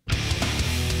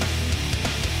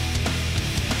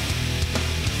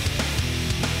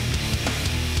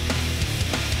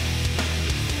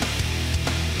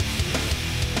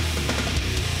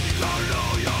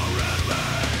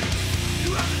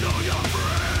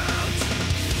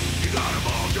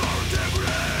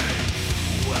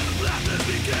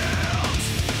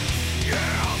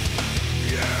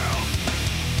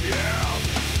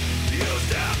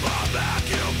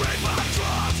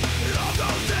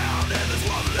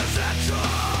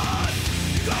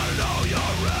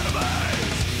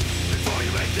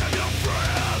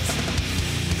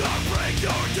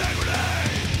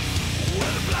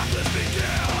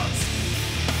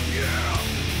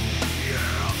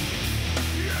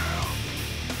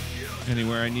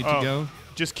 Anywhere I need to go?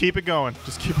 Just keep it going.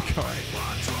 Just keep it going.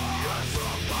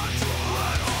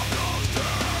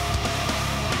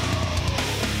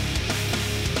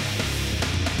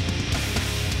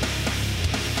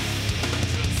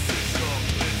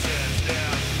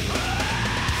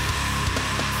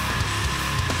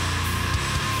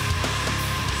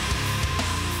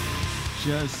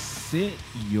 Just sit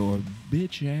your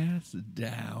bitch ass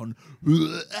down.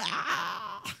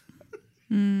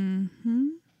 Mm-hmm.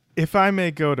 If I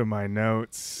may go to my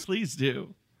notes. Please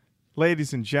do.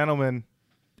 Ladies and gentlemen,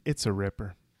 it's a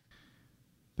ripper.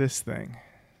 This thing.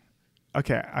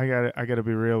 Okay, I gotta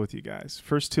be real with you guys.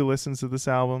 First 2 listens of this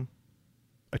album,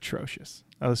 atrocious.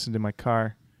 I listened in my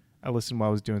car. I listened while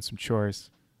I was doing some chores.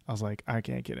 I was like, I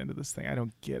can't get into this thing. I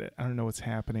don't get it. I don't know what's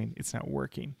happening. It's not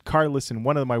working. Car listen,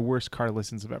 one of my worst car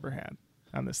listens I've ever had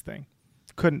on this thing.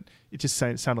 It just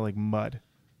sounded like mud.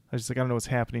 I was just like, I don't know what's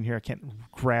happening here. I can't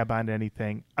grab onto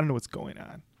anything. I don't know what's going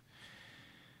on.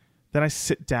 Then I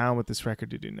sit down with this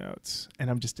record to do notes, and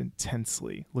I'm just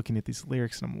intensely looking at these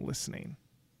lyrics and I'm listening.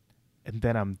 And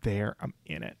then I'm there, I'm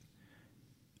in it.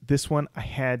 This one I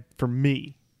had, for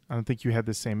me, I don't think you had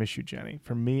the same issue, Jenny.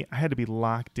 For me, I had to be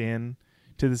locked in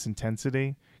to this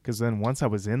intensity, because then once I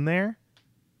was in there,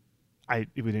 it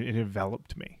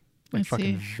enveloped me like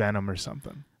fucking venom or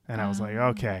something. And I was like,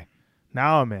 okay,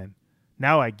 now I'm in.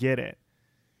 Now I get it.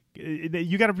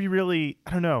 You got to be really,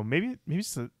 I don't know, maybe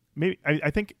I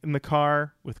think in the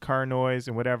car with car noise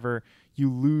and whatever,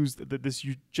 you lose this.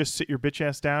 You just sit your bitch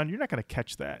ass down. You're not going to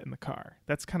catch that in the car.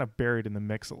 That's kind of buried in the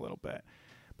mix a little bit.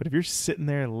 But if you're sitting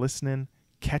there listening,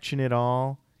 catching it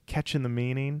all, catching the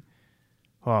meaning,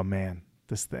 oh man,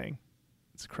 this thing,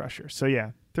 it's a crusher. So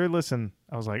yeah, third listen,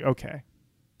 I was like, okay,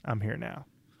 I'm here now.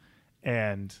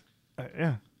 And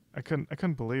yeah, I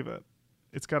couldn't believe it.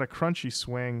 It's got a crunchy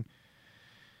swing.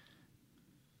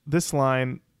 This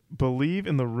line, believe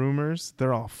in the rumors,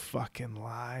 they're all fucking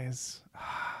lies.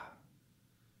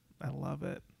 I love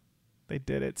it. They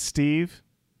did it. Steve,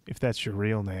 if that's your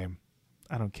real name,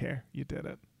 I don't care. You did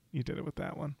it. You did it with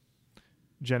that one.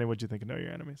 Jenny, what'd you think of Know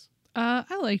Your Enemies?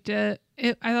 I liked it.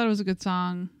 I thought it was a good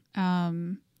song.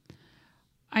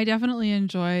 I definitely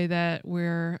enjoy that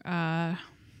we're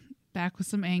back with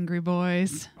some angry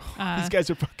boys. These guys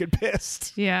are fucking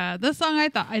pissed. Yeah, this song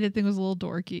I did think was a little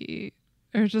dorky.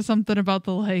 There's just something about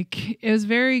it was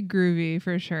very groovy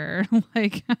for sure.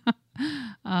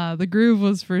 The groove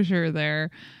was for sure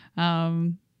there.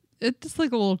 It's just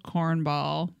like a little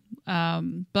cornball.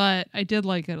 But I did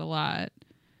like it a lot.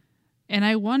 And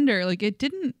I wonder,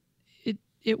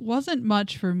 it wasn't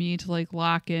much for me to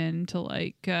lock in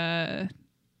to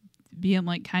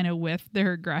being kind of with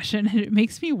their aggression. And it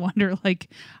makes me wonder,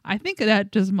 I think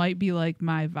that just might be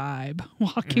my vibe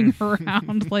walking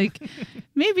around.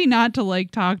 Maybe not to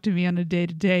talk to me on a day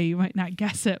to day. You might not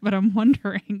guess it, but I'm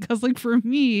wondering, because for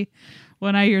me,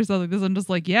 when I hear something like this, I'm just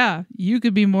yeah, you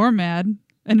could be more mad.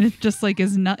 And it just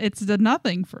it's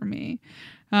nothing for me.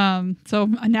 So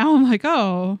now I'm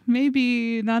oh,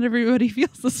 maybe not everybody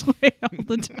feels this way all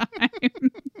the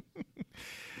time.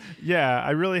 Yeah, I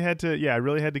really had to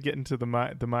get into the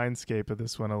mindscape of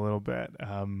this one a little bit.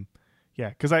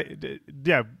 Because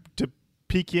to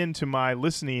peek into my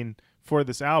listening for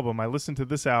this album, I listened to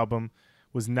this album,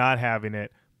 was not having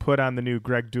it, put on the new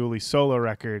Greg Dooley solo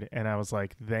record, and I was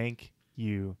like, thank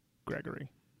you,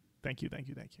 Gregory. Thank you.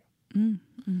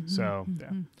 Mm-hmm, so,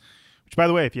 yeah. Which, by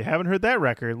the way, if you haven't heard that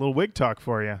record, a little wig talk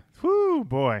for you. Whoo,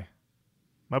 boy.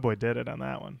 My boy did it on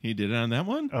that one. He did it on that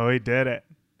one? Oh, he did it.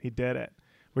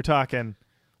 We're talking,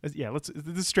 this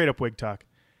is straight up wig talk.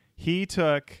 He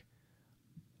took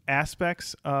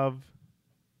aspects of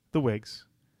the Wigs,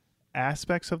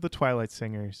 aspects of the Twilight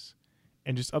Singers,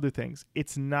 and just other things.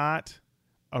 It's not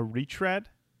a retread.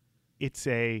 It's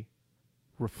a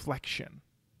reflection.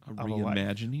 A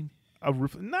reimagining?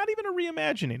 Not even a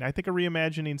reimagining. I think a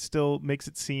reimagining still makes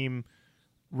it seem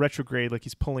retrograde, like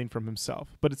he's pulling from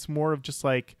himself. But it's more of just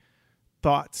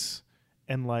thoughts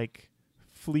and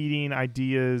fleeting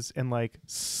ideas and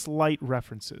slight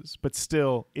references, but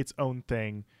still its own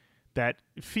thing that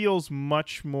feels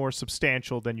much more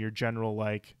substantial than your general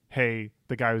hey,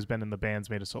 the guy who's been in the band's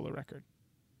made a solo record.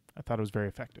 I thought it was very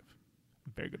effective.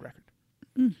 Very good record.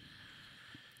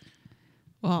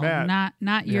 Well, Matt,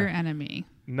 not your enemy.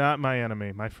 Not my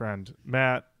enemy, my friend.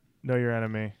 Matt, know your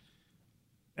enemy.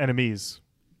 Enemies,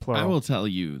 plural. I will tell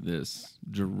you this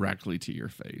directly to your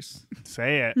face.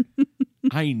 Say it.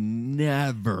 I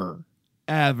never,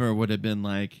 ever would have been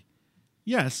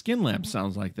yeah, Skinlab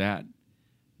sounds like that.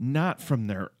 Not from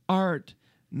their art,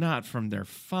 not from their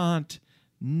font.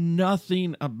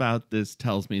 Nothing about this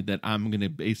tells me that I'm going to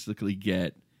basically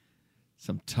get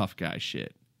some tough guy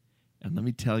shit. And let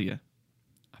me tell you,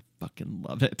 I fucking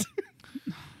love it.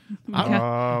 We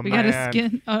got a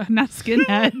skin, not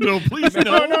skinhead. No, please,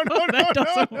 no. No,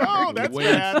 that's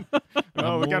bad.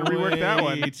 Oh, we got to rework that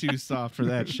one. Way too soft for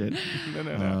that shit.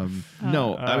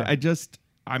 No.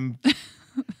 I'm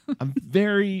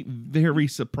very, very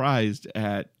surprised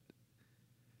at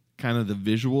kind of the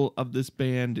visual of this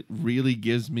band. It really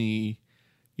gives me,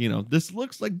 this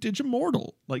looks like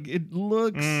Digimortal. It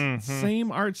looks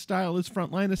same art style as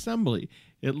Frontline Assembly.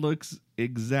 It looks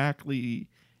exactly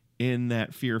in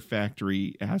that Fear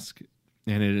Factory-esque,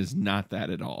 and it is not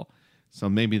that at all. So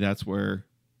maybe that's where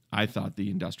I thought the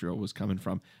industrial was coming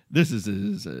from. This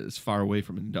is as far away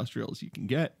from industrial as you can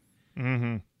get.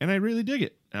 Mm-hmm. And I really dig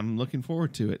it. I'm looking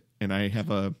forward to it. And I have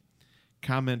a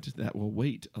comment that will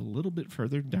wait a little bit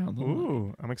further down the line.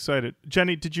 Ooh, I'm excited.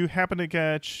 Jenny, did you happen to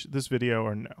catch this video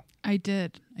or no? I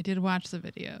did watch the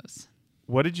videos.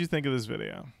 What did you think of this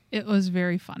video? It was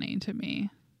very funny to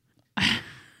me.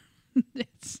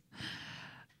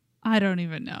 I don't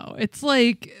even know. It's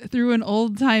like through an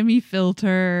old timey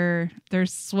filter. They're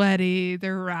sweaty.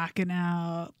 They're rocking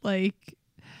out. Like,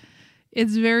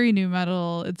 it's very new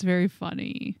metal. It's very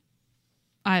funny.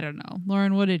 I don't know.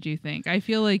 Lauren, what did you think? I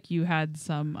feel like you had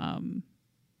some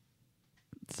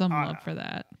love for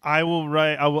that. I will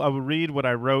read what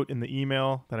I wrote in the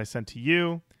email that I sent to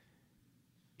you.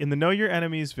 In the Know Your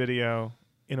Enemies video,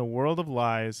 in a world of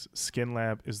lies,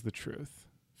 Skinlab is the truth.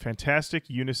 Fantastic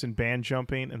unison band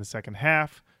jumping in the second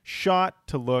half, shot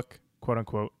to look, quote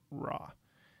unquote, raw.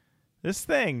 This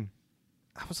thing,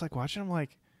 I was like watching, I'm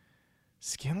like,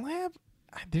 Skinlab?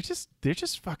 They're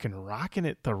just fucking rocking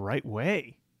it the right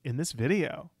way in this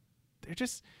video. They're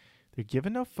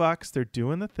giving no fucks. They're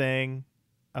doing the thing.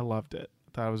 I loved it. I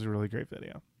thought it was a really great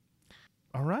video.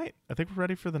 All right. I think we're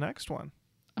ready for the next one.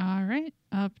 All right.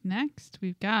 Up next,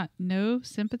 we've got No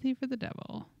Sympathy for the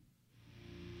Devil.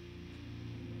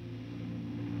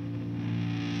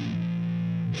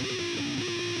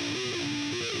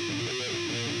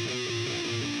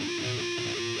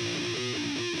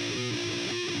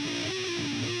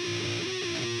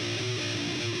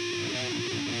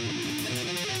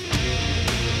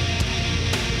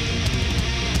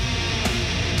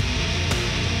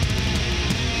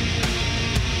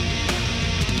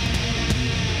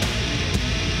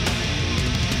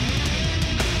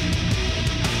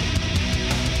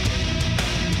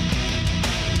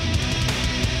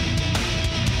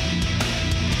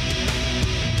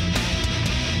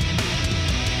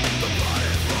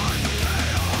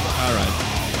 All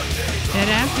right. Get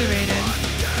activated.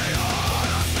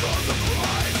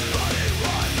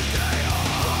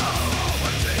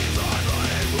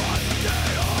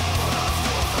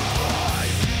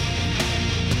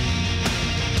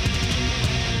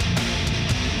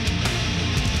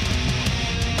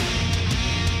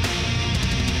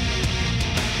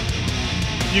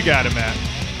 You got it, Matt.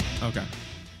 Okay.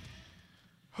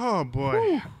 Oh,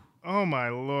 boy. Oh, my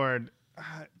Lord.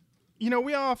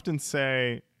 We often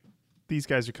say these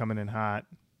guys are coming in hot.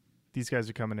 These guys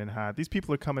are coming in hot. These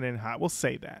people are coming in hot. We'll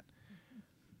say that.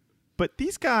 But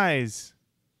these guys,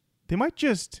 they might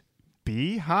just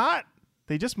be hot.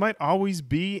 They just might always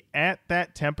be at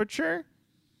that temperature.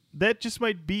 That just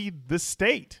might be the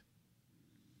state.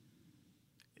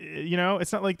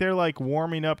 It's not like they're like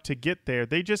warming up to get there.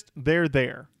 They're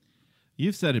there.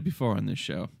 You've said it before on this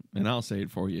show, and I'll say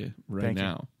it for you right Thank you.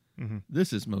 now. Mm-hmm.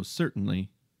 This is most certainly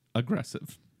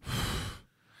aggressive.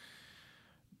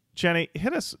 Jenny,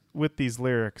 hit us with these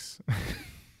lyrics.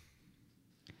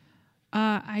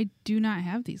 I do not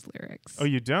have these lyrics. Oh,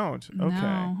 you don't? Okay.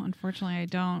 No, unfortunately, I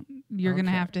don't. You're gonna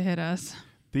Okay. have to hit us.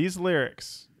 These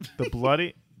lyrics, the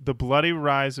bloody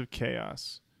rise of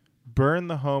chaos, burn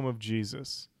the home of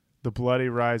Jesus, the bloody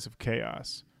rise of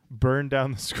chaos, burn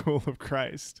down the school of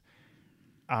Christ,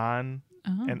 on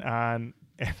and on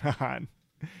and on.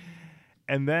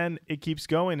 And then it keeps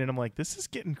going, and I'm like, this is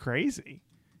getting crazy.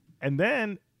 And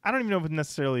then I don't even know if it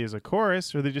necessarily is a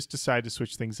chorus, or they just decide to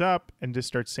switch things up and just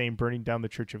start saying, burning down the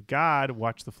church of God,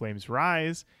 watch the flames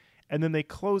rise. And then they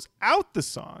close out the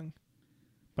song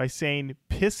by saying,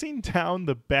 pissing down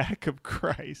the back of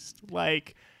Christ.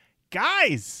 Like,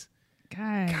 guys.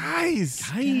 Guys.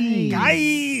 Hey.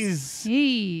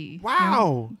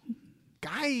 Wow.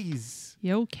 Guys.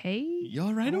 You okay? You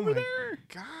all right Oh over my- there?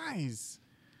 Guys.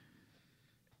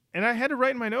 And I had to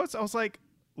write in my notes. I was like,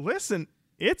 listen,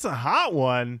 it's a hot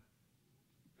one,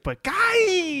 but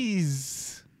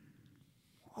guys.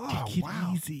 Oh, Take it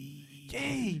wow. easy.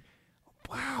 Yay.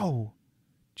 Wow.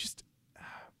 Just,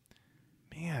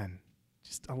 man,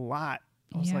 just a lot.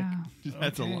 I was like,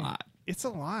 That's a okay. lot. It's a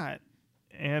lot.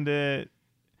 And it's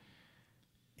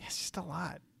just a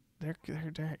lot. They're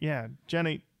yeah.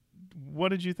 Jenny, what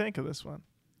did you think of this one?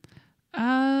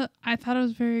 I thought it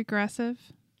was very aggressive.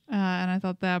 And I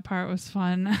thought that part was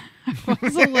fun. I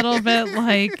was a little bit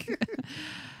like,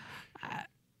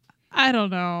 I don't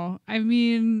know. I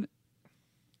mean,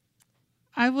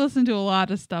 I've listened to a lot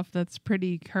of stuff that's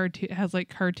pretty has like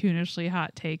cartoonishly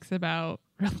hot takes about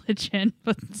religion,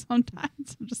 but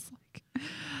sometimes I'm just like,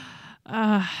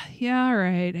 yeah, all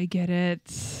right, I get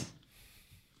it.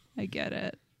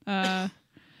 But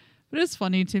it's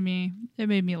funny to me. It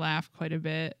made me laugh quite a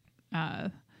bit.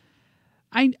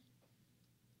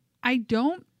 I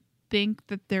don't think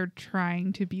that they're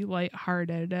trying to be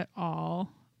lighthearted at all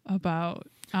about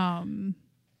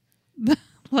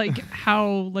like how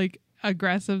like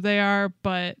aggressive they are,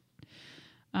 but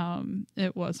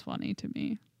it was funny to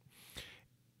me.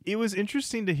 It was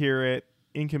interesting to hear it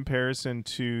in comparison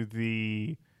to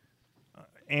the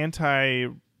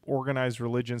anti-organized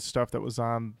religion stuff that was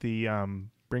on the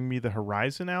Bring Me the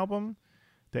Horizon album.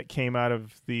 that came out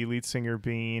of the lead singer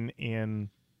being in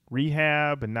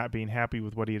rehab and not being happy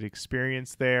with what he had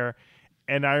experienced there.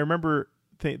 And I remember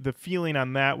the feeling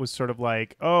on that was sort of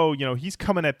like, oh, he's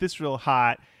coming at this real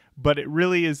hot, but it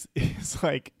really is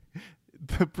like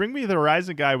the Bring Me the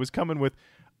Horizon guy was coming with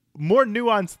more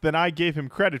nuance than I gave him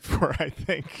credit for, I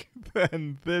think,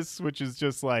 than this, which is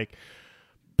just like,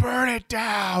 burn it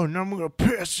down, I'm going to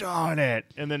piss on it,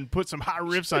 and then put some hot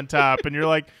riffs on top, and you're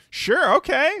like, sure,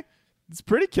 okay, it's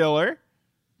pretty killer.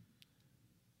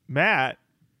 Matt.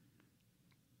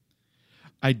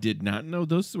 I did not know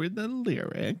those were the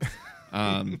lyrics.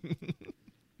 As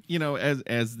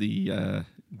the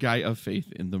guy of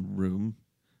faith in the room,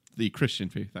 the Christian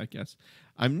faith, I guess,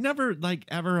 I'm never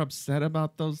ever upset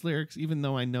about those lyrics, even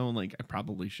though I know I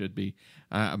probably should be.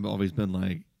 I've always been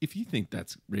like, if you think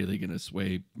that's really gonna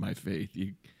sway my faith,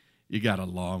 you got a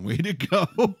long way to go.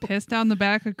 Piss down the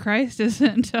back of Christ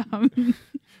isn't.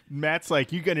 Matt's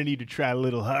like, you're gonna need to try a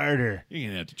little harder. You're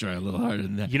gonna have to try a little harder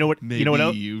than that. You know what? Maybe you know what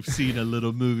else? You've seen a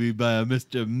little movie by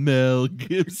Mr. Mel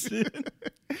Gibson.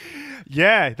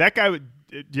 Yeah, that guy would.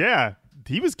 Yeah,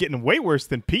 he was getting way worse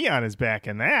than pee on his back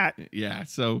in that. Yeah,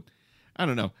 so I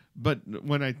don't know, but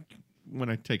when I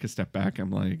take a step back,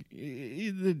 I'm like,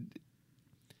 it's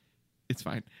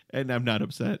fine, and I'm not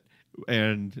upset.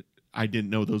 And I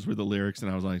didn't know those were the lyrics,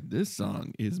 and I was like, this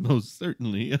song is most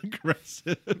certainly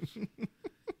aggressive.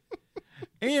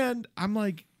 And I'm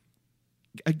like,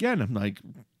 again,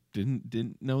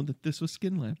 didn't know that this was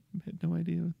Skinlab. Had no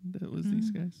idea that was these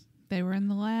guys. They were in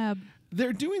the lab.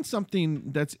 They're doing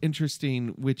something that's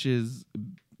interesting, which is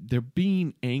they're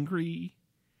being angry,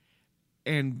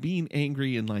 and being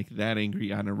angry and that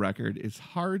angry on a record is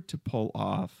hard to pull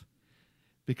off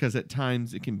because at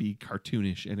times it can be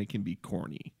cartoonish and it can be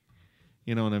corny.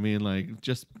 You know what I mean?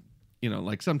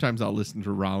 Sometimes I'll listen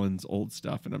to Rollins' old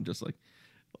stuff and I'm just like,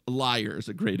 Liar is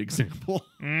a great example.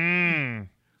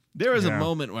 There was a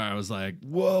moment where I was like,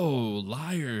 whoa,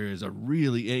 Liar is a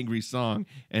really angry song.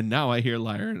 And now I hear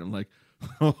Liar and I'm like,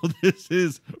 oh, this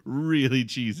is really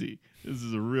cheesy. This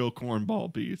is a real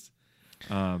cornball piece.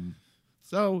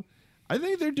 So I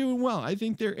think they're doing well. I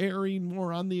think they're erring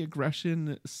more on the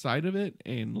aggression side of it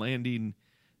and landing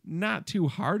not too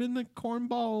hard in the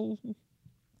cornball.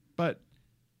 But,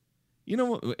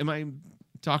 am I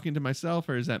talking to myself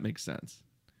or does that make sense?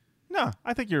 No,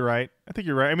 I think you're right.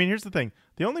 I mean, here's the thing.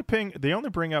 They only bring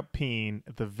up peeing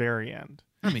at the very end.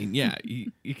 I mean, yeah,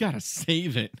 you got to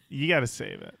save it. You got to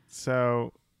save it.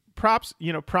 So props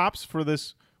for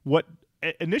this, what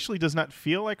initially does not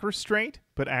feel like restraint,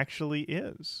 but actually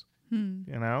is.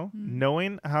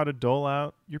 Knowing how to dole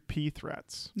out your pee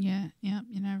threats. Yeah.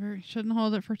 You never shouldn't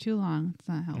hold it for too long. It's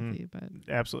not healthy, but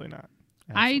Absolutely not.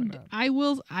 I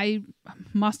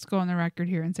must go on the record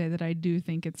here and say that I do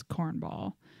think it's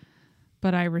cornball.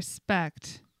 But I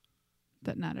respect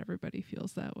that not everybody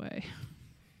feels that way.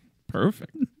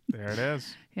 Perfect. There it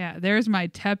is. Yeah, there's my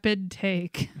tepid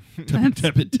take.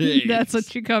 Tepid take. That's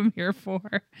what you come here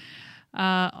for.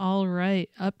 All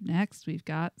right. Up next, we've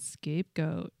got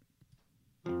Scapegoat.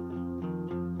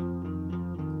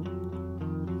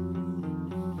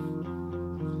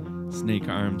 Snake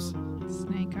arms.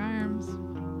 Snake arms.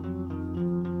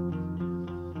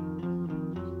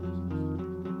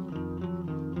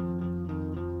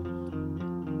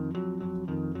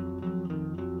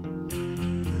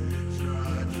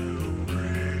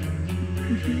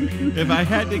 If I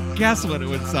had to guess what it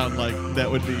would sound like,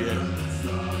 that would be it.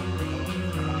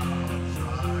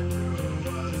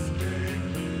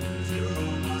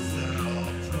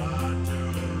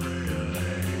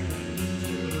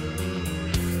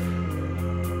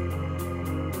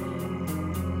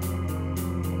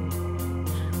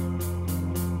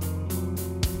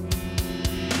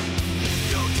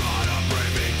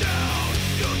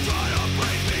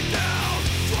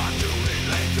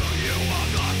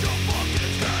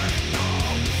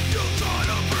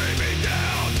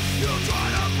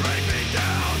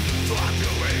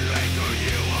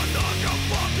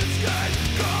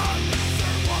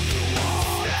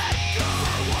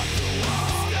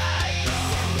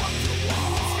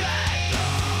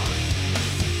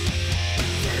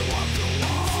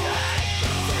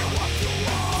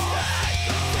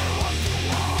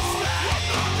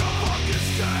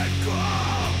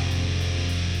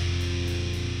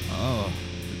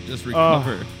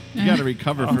 Recover. You got to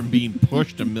recover from being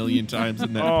pushed a million times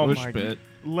in that push pit.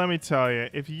 Let me tell you,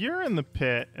 if you're in the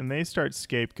pit and they start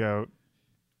Scapegoat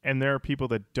and there are people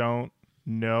that don't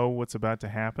know what's about to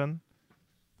happen,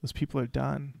 those people are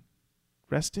done.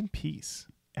 Rest in peace,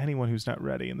 anyone who's not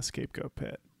ready in the Scapegoat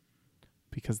pit.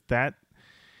 Because when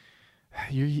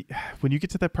you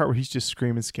get to that part where he's just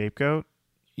screaming Scapegoat,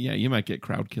 Yeah, you might get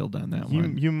crowd killed on that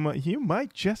one. You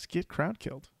might just get crowd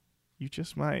killed. You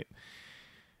just might.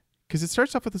 Because it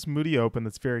starts off with this moody open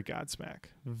that's very Godsmack.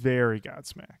 Very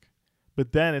Godsmack.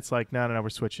 But then it's like, no, we're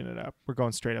switching it up. We're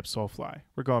going straight up Soulfly.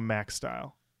 We're going Mac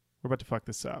style. We're about to fuck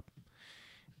this up.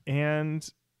 And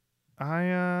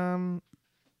I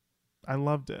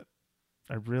loved it.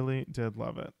 I really did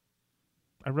love it.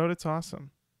 I wrote it's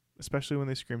awesome. Especially when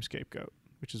they scream scapegoat,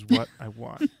 which is what I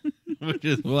want. Which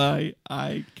is why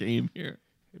I came here.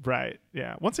 Right.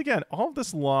 Yeah. Once again, all of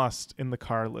this lost in the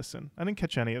car listen. I didn't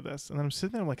catch any of this. And then I'm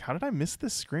sitting there, I'm like, how did I miss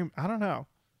this scream? I don't know.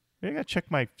 Maybe I got to check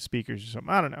my speakers or something.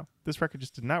 I don't know. This record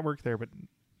just did not work there, but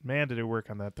man, did it work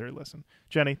on that third listen.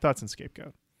 Jenny, thoughts on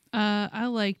Scapegoat? I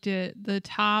liked it. The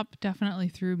top definitely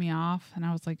threw me off, and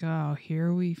I was like, oh,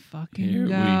 here we fucking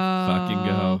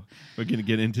go. We're going to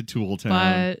get into Tool Town.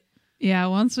 But yeah,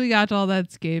 once we got to all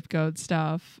that Scapegoat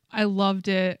stuff, I loved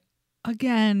it.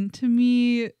 Again, to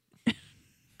me,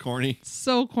 corny.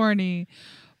 So corny.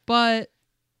 But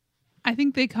I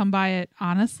think they come by it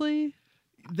honestly.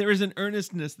 There is an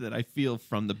earnestness that I feel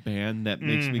from the band that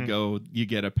makes me go, you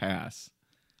get a pass.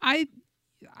 I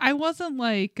wasn't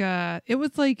like, it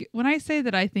was like, when I say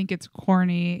that I think it's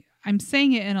corny, I'm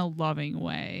saying it in a loving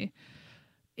way.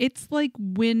 It's like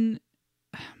when,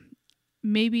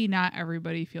 maybe not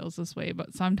everybody feels this way,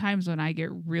 but sometimes when I get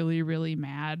really, really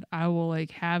mad, I will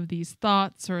like have these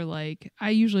thoughts, or like, I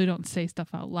usually don't say stuff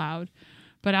out loud,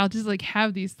 but I'll just like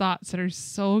have these thoughts that are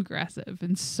so aggressive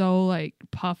and so like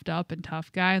puffed up and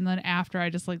tough guy. And then after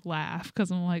I just like laugh because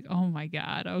I'm like, oh my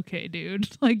God, okay, dude.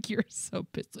 Like, you're so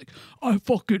pissed. Like, I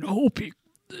fucking hope he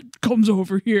comes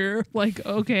over here. Like,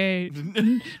 okay,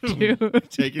 dude.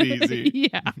 Take it easy.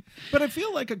 Yeah. But I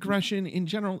feel like aggression in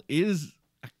general is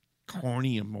a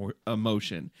corny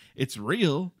emotion. It's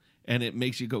real and it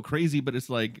makes you go crazy, but it's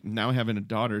like now having a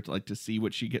daughter to see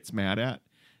what she gets mad at.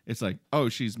 It's like, oh,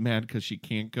 she's mad because she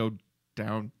can't go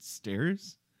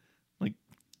downstairs? Like,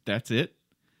 that's it?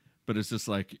 But it's just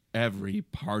like every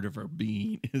part of her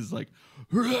being is like,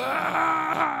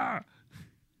 Rah!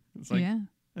 It's like, yeah.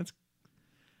 It's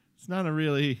not a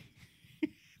really,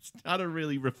 it's not a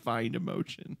really refined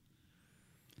emotion.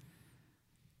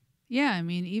 Yeah, I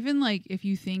mean, even like if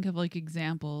you think of like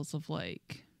examples of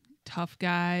like tough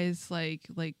guys, like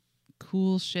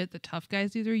cool shit that tough guys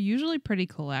do, they're usually pretty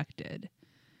collected.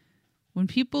 When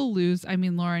people lose, I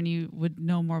mean, Lauren, you would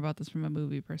know more about this from a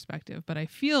movie perspective, but I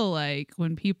feel like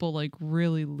when people like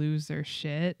really lose their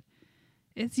shit,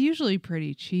 it's usually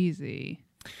pretty cheesy.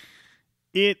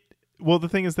 Well, the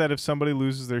thing is that if somebody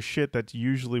loses their shit, that's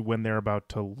usually when they're about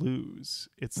to lose.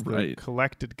 It's the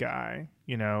collected guy,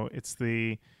 it's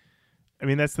the, I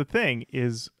mean, that's the thing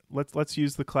is let's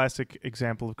use the classic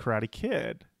example of Karate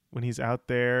Kid when he's out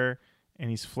there and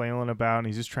he's flailing about and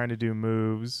he's just trying to do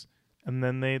moves. And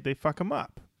then they fuck him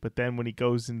up. But then when he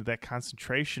goes into that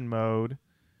concentration mode,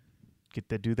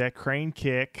 do that crane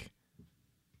kick,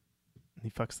 and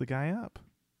he fucks the guy up.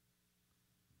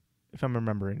 If I'm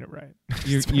remembering it right.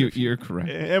 You're correct.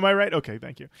 Am I right? Okay,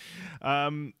 thank you.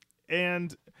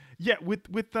 And yeah,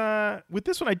 with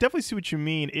this one, I definitely see what you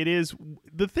mean. It is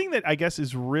the thing that I guess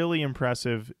is really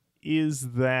impressive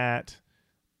is that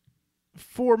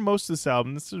for most of this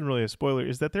album, this isn't really a spoiler,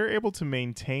 is that they're able to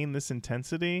maintain this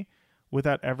intensity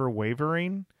without ever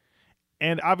wavering.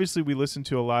 And obviously we listen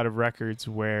to a lot of records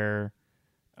where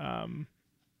a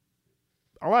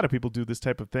lot of people do this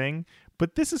type of thing,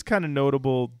 but this is kind of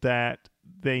notable that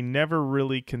they never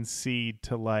really concede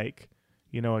to like,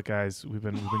 you know what, guys, we've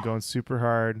been going super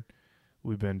hard.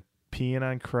 We've been peeing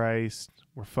on Christ.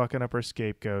 We're fucking up our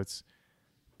scapegoats.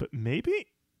 But maybe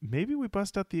we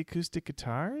bust out the acoustic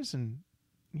guitars and,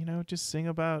 just sing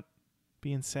about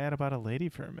being sad about a lady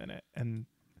for a minute. And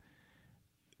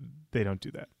they don't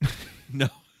do that. No.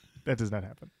 That does not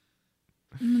happen.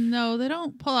 No, they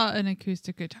don't pull out an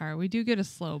acoustic guitar. We do get a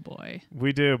slow boy.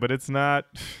 We do, but it's not.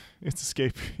 It's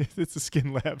It's a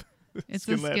Skinlab. It's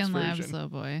a Skinlab slow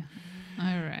boy. All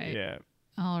right. Yeah.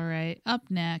 All right. Up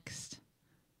next,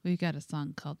 we got a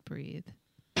song called Breathe.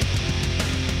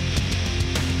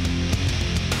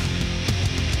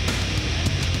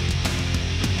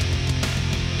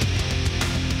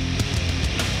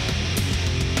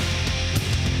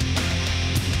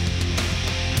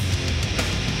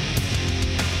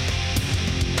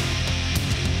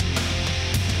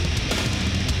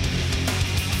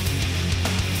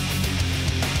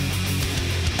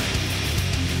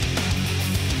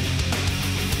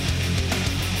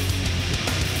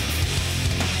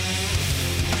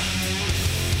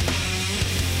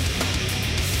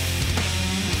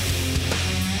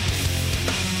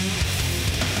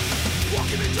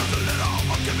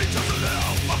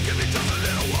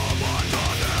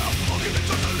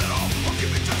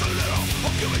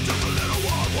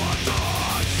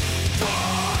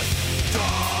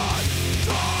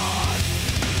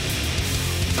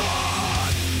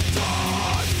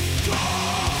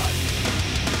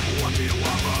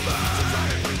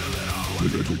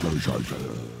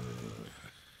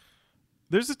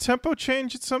 There's a tempo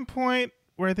change at some point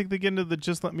where I think they get into the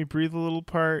just let me breathe a little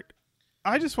part.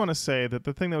 I just want to say that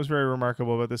the thing that was very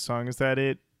remarkable about this song is that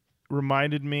it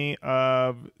reminded me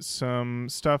of some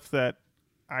stuff that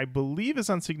I believe is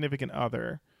on Significant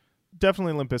Other.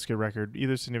 Definitely Limp Bizkit record,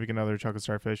 either Significant Other or Chocolate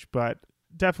Starfish, but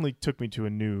definitely took me to a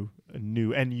new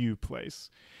NU place.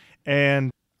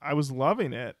 And I was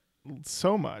loving it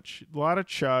so much. A lot of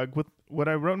chug with what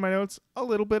I wrote in my notes, a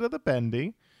little bit of the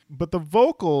bendy. But the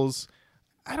vocals,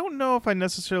 I don't know if I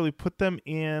necessarily put them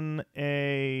in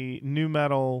a nu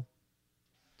metal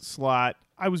slot.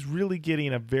 I was really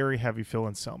getting a very heavy Phil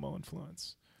Anselmo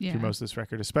influence through most of this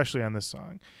record, especially on this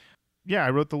song. Yeah,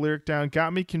 I wrote the lyric down.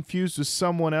 Got me confused with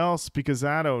someone else because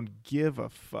I don't give a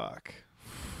fuck.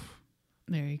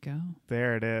 There you go.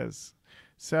 There it is.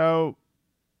 So,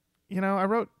 I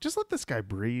wrote, just let this guy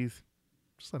breathe.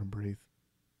 Just let him breathe.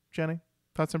 Jenny,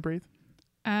 thoughts on Breathe?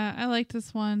 I liked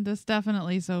this one. This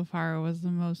definitely so far was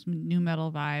the most nu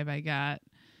metal vibe I got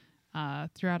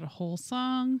throughout a whole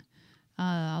song.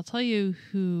 I'll tell you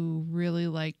who really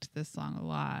liked this song a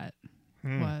lot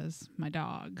was my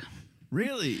dog.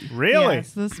 Really? Really?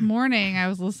 Yes, this morning I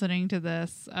was listening to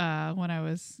this when I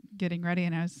was getting ready,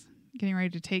 and I was getting ready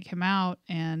to take him out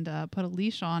and put a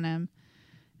leash on him.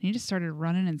 And he just started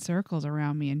running in circles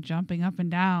around me and jumping up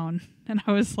and down. And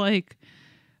I was like,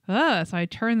 ugh. So I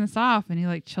turned this off and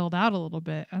he chilled out a little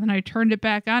bit. And then I turned it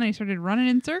back on and he started running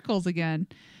in circles again.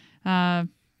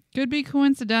 Could be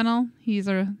coincidental. He is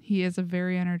a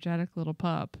very energetic little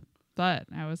pup. But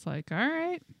I was like, all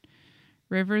right,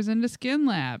 River's into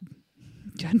Skinlab.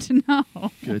 Good to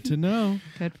know. Good to know.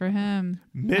 Good for him.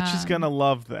 Mitch is going to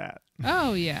love that.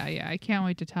 Oh, yeah. I can't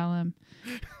wait to tell him.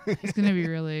 He's going to be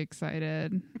really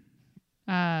excited.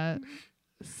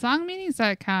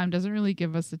 Songmeanings.com doesn't really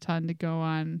give us a ton to go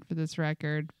on for this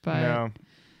record, but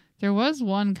there was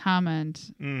one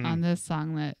comment on this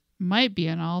song that might be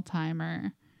an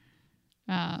all-timer,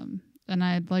 and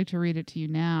I'd like to read it to you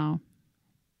now.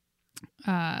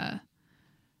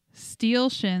 Steel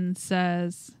Shin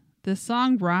says, "This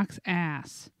song rocks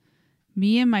ass.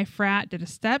 Me and my frat did a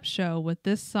step show with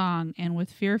this song and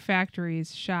with Fear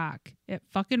Factory's Shock. It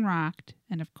fucking rocked.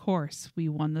 And of course, we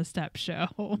won the step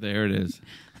show." There it is.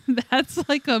 That's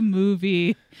like a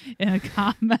movie in a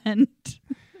comment.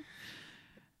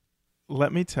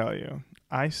 Let me tell you,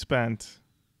 I spent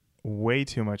way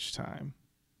too much time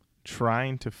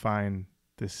trying to find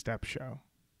this step show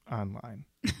online.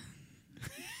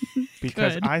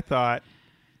 Because Good. I thought,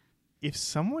 if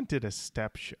someone did a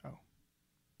step show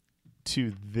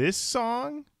to this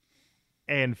song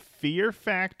and Fear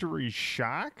Factory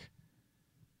Shock,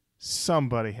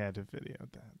 somebody had to video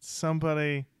that.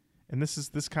 Somebody, and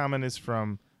this comment is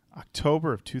from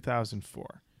October of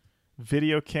 2004.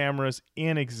 Video cameras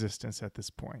in existence at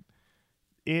this point.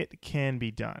 It can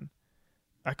be done.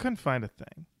 I couldn't find a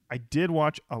thing. I did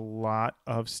watch a lot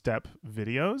of step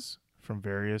videos from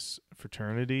various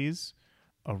fraternities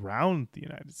around the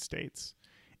United States.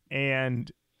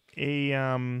 And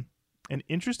an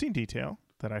interesting detail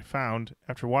that I found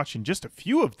after watching just a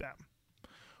few of them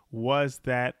was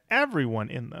that everyone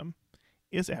in them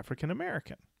is African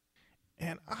American.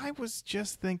 And I was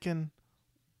just thinking,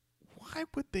 why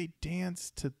would they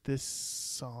dance to this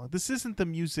song? This isn't the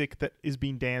music that is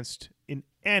being danced in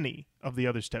any of the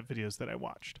other step videos that I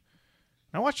watched.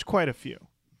 And I watched quite a few.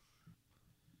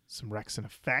 Some Rex and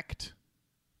Effect.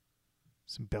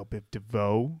 Some Belle Biv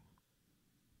DeVoe.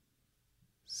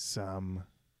 Some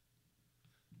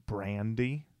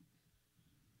Brandy.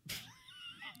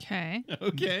 Okay.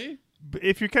 Okay. But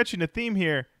if you're catching a theme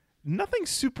here, nothing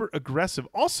super aggressive.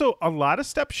 Also, a lot of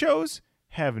step shows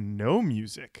have no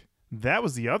music. That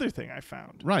was the other thing I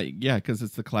found. Right. Yeah, because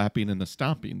it's the clapping and the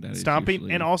stomping. That Stomping, is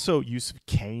usually... and also use of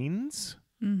canes.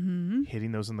 Mm-hmm.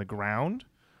 Hitting those in the ground.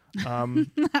 I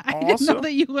didn't know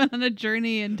that you went on a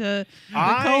journey into the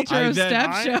culture of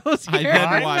step shows I here.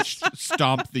 then watched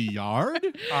Stomp the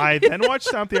Yard. I then watched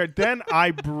Stomp the Yard. Then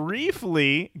I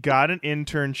briefly got an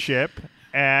internship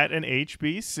at an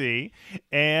HBC,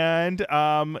 and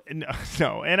and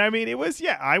I mean, it was,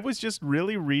 I was just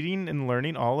really reading and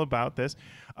learning all about this.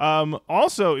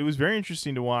 Also, it was very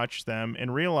interesting to watch them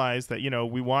and realize that,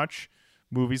 we watch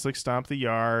movies like Stomp the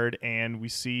Yard, and we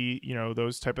see,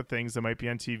 those type of things that might be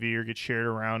on TV or get shared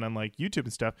around on like YouTube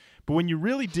and stuff. But when you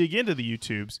really dig into the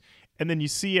YouTubes and then you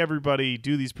see everybody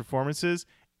do these performances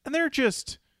and they're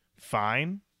just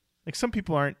fine. Like some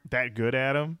people aren't that good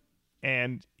at them.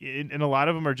 And a lot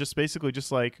of them are just basically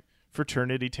just like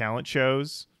fraternity talent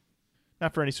shows.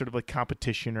 Not for any sort of like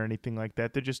competition or anything like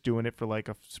that. They're just doing it for like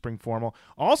a spring formal.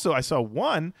 Also, I saw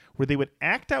one where they would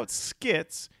act out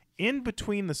skits in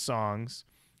between the songs,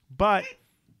 but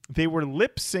they were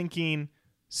lip syncing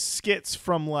skits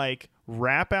from like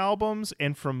rap albums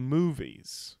and from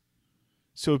movies.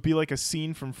 So it'd be like a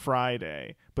scene from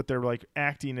Friday, but they're like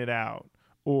acting it out,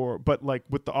 but like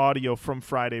with the audio from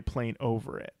Friday playing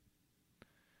over it.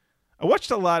 I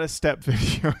watched a lot of step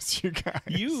videos, you guys.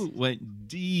 You went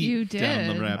deep You down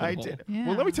the did. rabbit I hole. did. Yeah.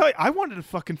 Well, let me tell you, I wanted to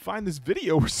fucking find this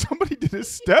video where somebody did a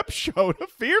step show to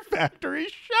Fear Factory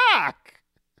Shock.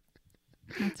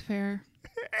 That's fair.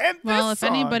 And Well, this if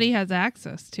song. anybody has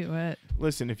access to it.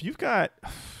 Listen, if you've got,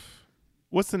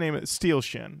 what's the name of it? Steel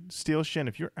Shin. Steel Shin,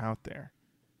 if you're out there,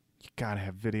 you got to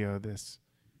have video of this.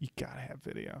 You got to have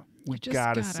video. We just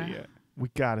got to gotta. see it. We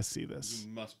got to see this.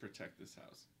 You must protect this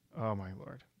house. Oh, my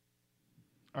Lord.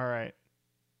 All right.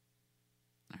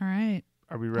 All right.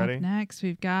 Are we ready? Up next,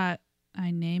 we've got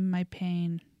I Name My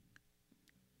Pain.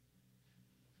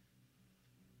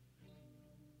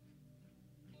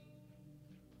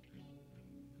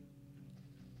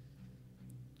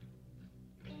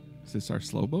 Is this our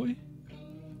slow boy?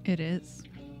 It is.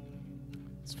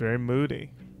 It's very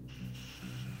moody.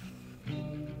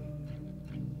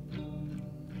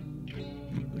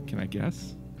 Can I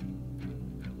guess?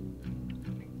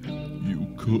 You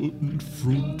cut in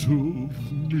front of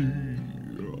me.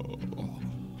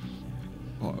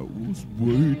 I was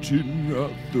waiting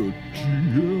at the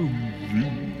DMV.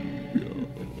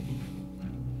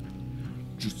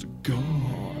 Just a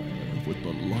guy with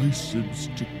a license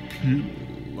to kill.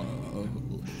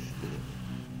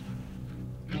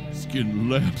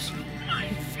 Skinlab's my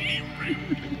favorite.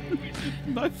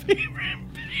 My favorite.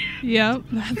 Yep,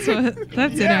 that's an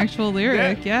Yeah. actual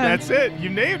lyric. Yeah. That's it. You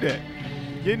named it.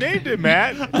 You named it,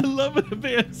 Matt. I love when the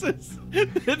band says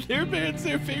that their band's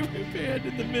their favorite band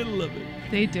in the middle of it.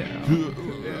 They do.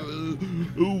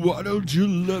 Why don't you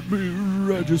let me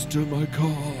register my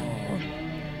car?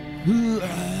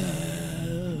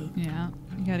 Yeah.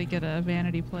 You got to get a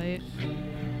vanity plate.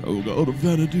 I got a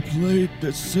vanity plate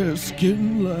that says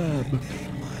Skinlab.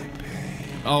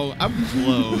 Oh, I'm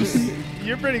close.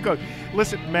 You're pretty close.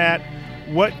 Listen, Matt,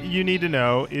 what you need to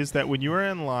know is that when you are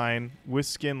in line with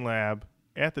Skinlab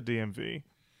at the DMV,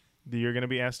 you're going to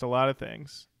be asked a lot of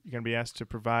things. You're going to be asked to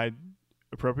provide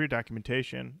appropriate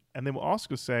documentation, and they will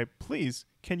also say, please,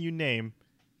 can you name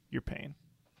your pain?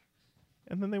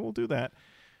 And then they will do that.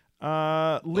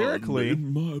 Lyrically, I'm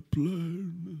in my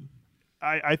plan.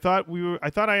 I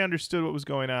thought I understood what was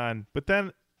going on, but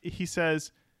then he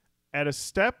says, at a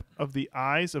step of the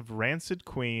eyes of rancid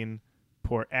queen,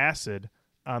 pour acid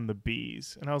on the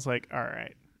bees. And I was like, all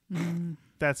right,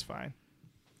 that's fine.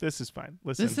 This is fine.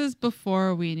 Listen, This is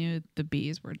before we knew the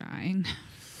bees were dying.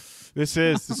 this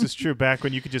is true. Back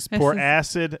when you could just This pour is-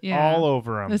 acid yeah. all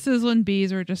over them. This is when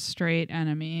bees were just straight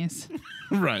enemies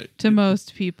Right. to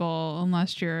most people,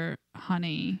 unless you're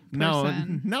honey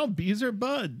person. Now bees are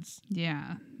buds.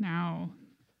 Yeah. Now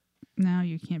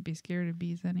you can't be scared of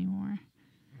bees anymore.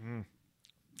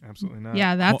 Absolutely not.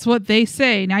 Yeah, that's what they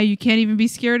say. Now you can't even be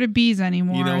scared of bees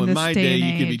anymore. You know, in this my day day, and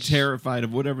you could be age. terrified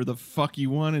of whatever the fuck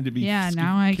you wanted to be. Yeah,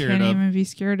 now I scared can't of. even be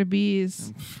scared of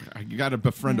bees. I got to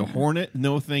befriend a Yeah. hornet.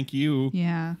 No, thank you.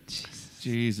 Yeah. Jesus.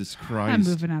 Jesus Christ. I'm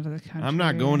moving out of the country. I'm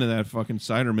not going to that fucking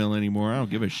cider mill anymore. I don't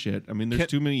give a shit. I mean, there's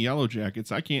too many yellow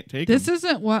jackets. I can't take This them.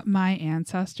 isn't what my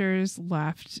ancestors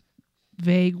left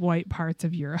vague white parts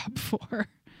of Europe for.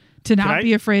 To Can not I-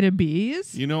 be afraid of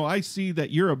bees? You know, I see that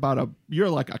you're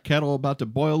like a kettle about to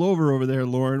boil over there,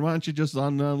 Lauren. Why don't you just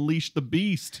unleash the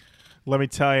beast? Let me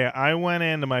tell you, I went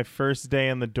into my first day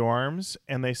in the dorms,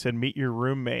 and they said, meet your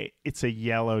roommate. It's a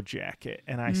yellow jacket.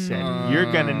 And I said,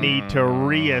 you're going to need to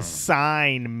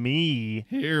reassign me.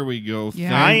 Here we go. Yeah.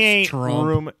 Thanks,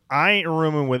 I ain't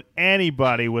rooming with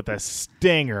anybody with a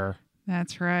stinger.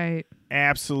 That's right.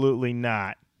 Absolutely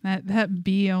not. That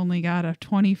bee only got a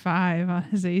 25 on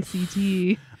his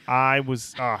ACT. I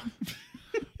was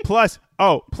plus,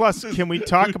 can we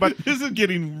talk about This is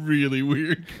getting really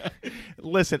weird.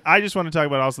 listen, I just want to talk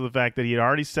about also the fact that he had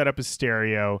already set up his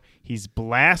stereo. He's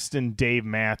blasting Dave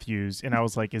Matthews, and I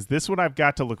was like, is this what I've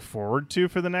got to look forward to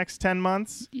for the next 10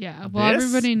 months? Yeah. Well, This?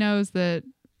 everybody knows that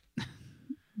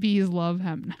bees love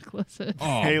hemp necklaces.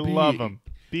 Oh, They love him.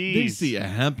 Bees. They see a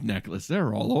hemp necklace,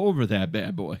 they're all over that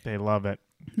bad boy. They love it.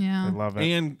 Yeah. They love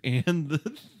it. And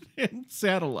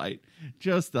Satellite,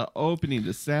 just the opening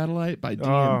to Satellite by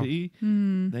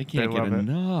DMB, they can't get love it.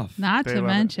 enough. Not They to love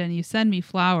it. mention, you send me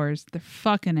flowers, they're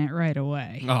fucking it right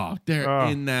away. Oh, they're Oh.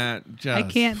 in that. Just I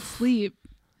can't sleep.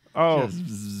 Oh,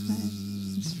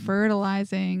 Just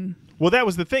fertilizing. well, that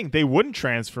was the thing. They wouldn't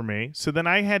transfer me. So then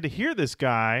I had to hear this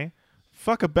guy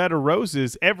fuck a bed of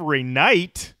roses every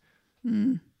night.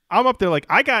 I'm up there like,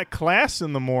 I got class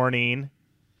in the morning.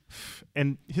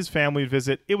 And his family would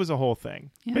visit. It was a whole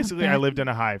thing. Yeah, Basically, I lived in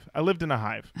a hive.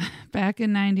 Back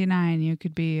in 99, you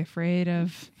could be afraid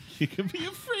of You can be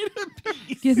afraid of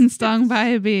bees. getting stung by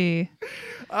a bee.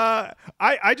 I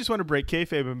just want to break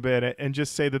kayfabe a bit and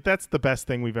just say that that's the best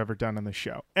thing we've ever done on the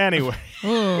show. Anyway.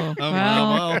 Oh,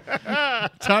 well, well,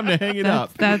 time to hang it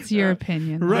up. that's your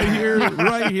opinion.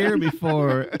 Right here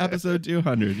before episode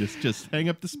 200. Just hang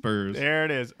up the spurs. There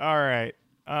it is. All right.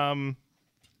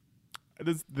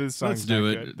 This song's Let's do not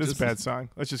it. good. This is a bad song.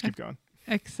 Let's just keep going.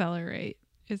 Accelerate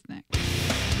is next.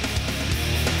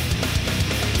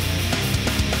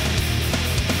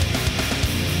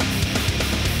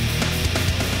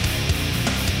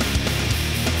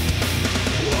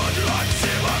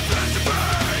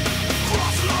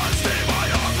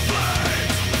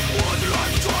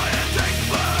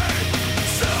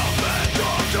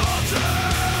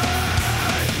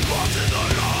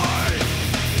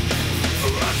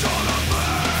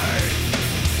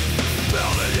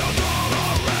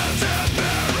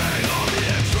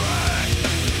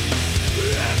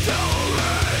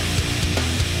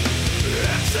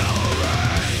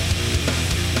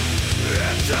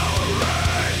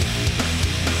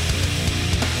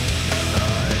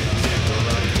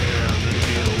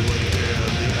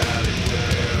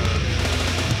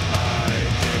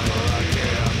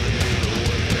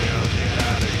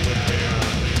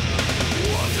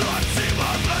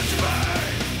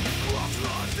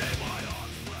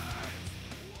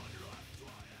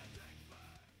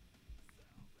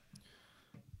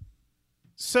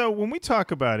 So when we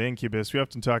talk about Incubus, we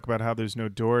often talk about how there's no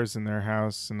doors in their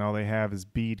house and all they have is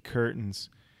bead curtains.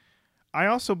 I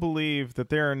also believe that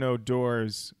there are no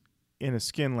doors in a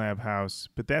Skinlab house,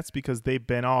 but that's because they've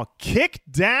been all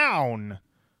kicked down.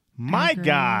 My Agree.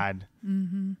 God.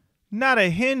 Mm-hmm. Not a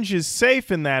hinge is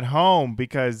safe in that home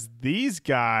because these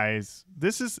guys,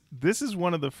 this is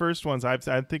one of the first ones I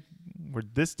think we're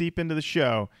this deep into the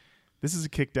show. This is a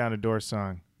kick down a door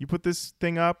song. You put this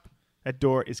thing up, that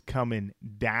door is coming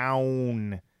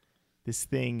down. This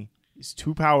thing is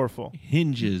too powerful.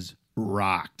 Hinges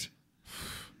rocked.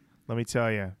 Let me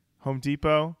tell you, Home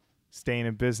Depot staying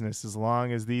in business as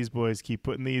long as these boys keep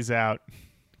putting these out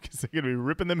because they're going to be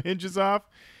ripping them hinges off.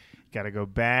 Got to go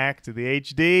back to the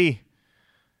HD.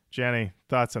 Jenny,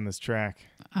 thoughts on this track?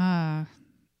 I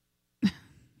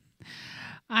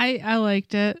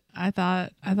liked it. I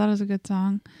thought it was a good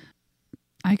song.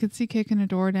 I could see kicking a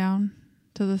door down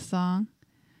to this song.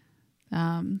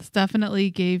 This definitely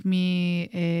gave me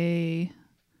a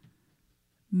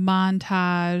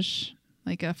montage,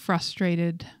 like a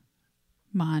frustrated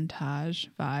montage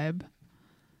vibe.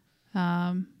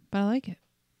 But I like it.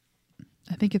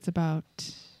 I think it's about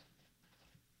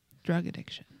drug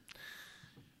addiction.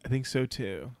 I think so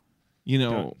too. You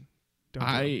know, Don't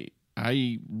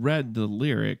I read the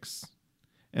lyrics,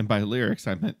 and by lyrics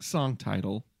I meant song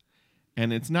title,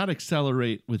 and it's not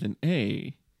accelerate with an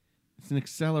A, it's an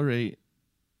accelerate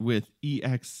with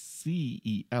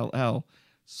EXCELL.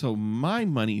 So my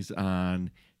money's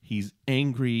on he's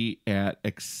angry at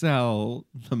Excel,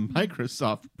 the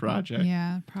Microsoft project,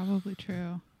 Yeah, probably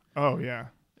true. Oh, yeah.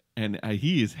 and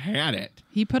he's had it.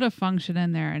 He put a function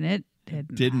in there and it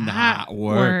Did not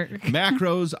work.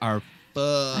 Macros are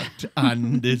fucked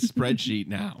on this spreadsheet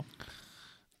now.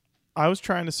 I was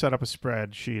trying to set up a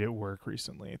spreadsheet at work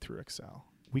recently through Excel.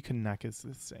 We could not get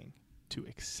this thing to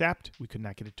accept. We could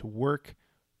not get it to work.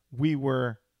 We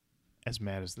were as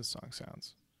mad as this song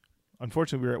sounds.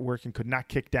 Unfortunately, we were at work and could not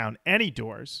kick down any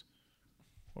doors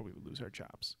or we would lose our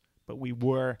jobs. But we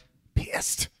were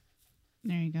pissed.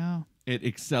 There you go. It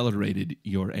accelerated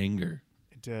your anger.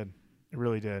 It did. It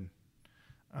really did.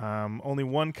 Only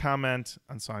one comment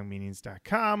on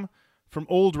songmeanings.com from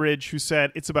Oldridge who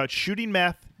said it's about shooting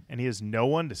meth and he has no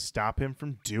one to stop him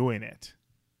from doing it.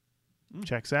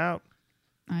 Checks out.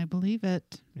 I believe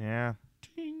it. Yeah.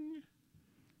 Ting.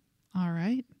 All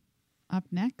right. Up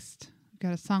next, we've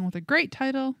got a song with a great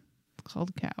title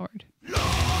called Coward.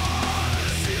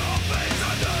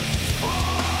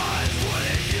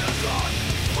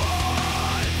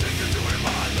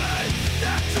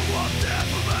 That you want there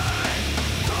for me.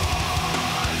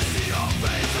 God, see your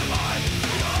face of mine.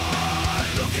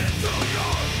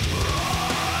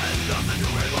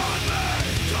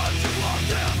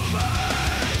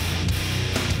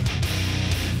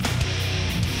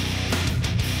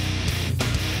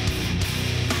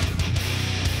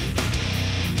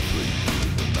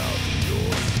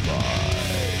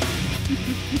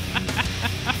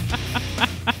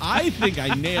 I think I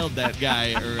nailed that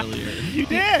guy earlier. You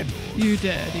did. You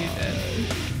did. You did.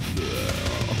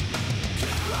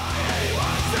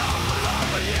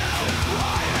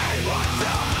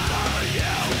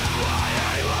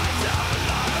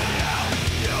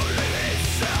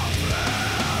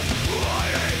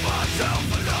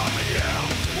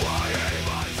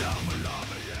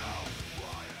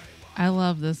 I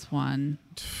love this one.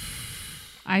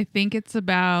 I think it's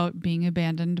about being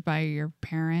abandoned by your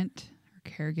parent or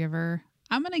caregiver.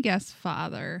 I'm going to guess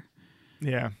father.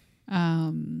 Yeah.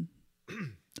 I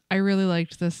really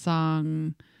liked this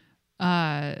song.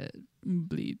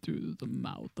 Bleed through the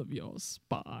mouth of your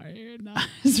spine.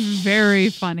 It's very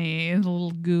funny. The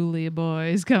little ghoulie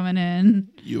boys coming in.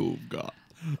 You've got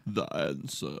the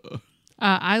answer.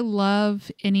 I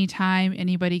love anytime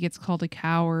anybody gets called a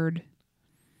coward.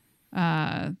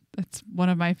 That's one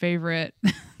of my favorite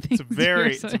things. It's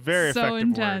very so effective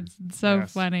intense. word. It's so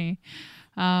Yes. funny.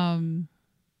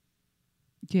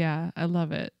 Yeah, I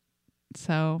love it.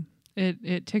 So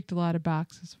it ticked a lot of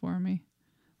boxes for me.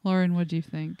 Lauren, what do you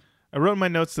think? I wrote in my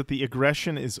notes that the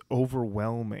aggression is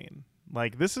overwhelming.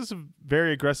 Like, this is a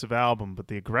very aggressive album, but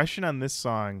the aggression on this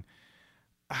song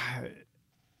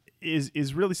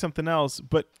is really something else.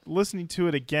 But listening to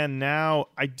it again now,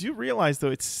 I do realize,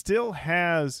 though, it still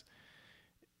has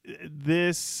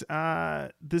this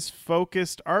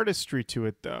focused artistry to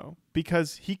it, though,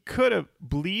 because he could have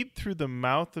bleed through the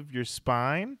mouth of your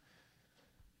spine.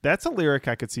 That's a lyric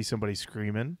I could see somebody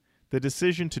screaming. The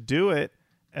decision to do it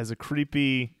as a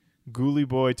creepy ghoulie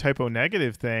boy typo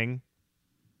negative thing,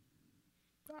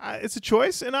 it's a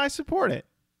choice, and I support it.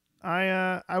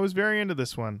 I was very into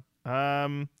this one.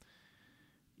 It's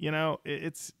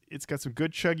got some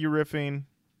good chuggy riffing.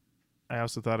 I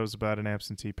also thought it was about an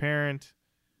absentee parent.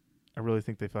 I really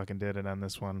think they fucking did it on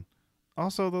this one.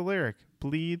 Also, the lyric,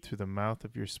 bleed through the mouth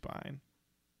of your spine.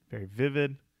 Very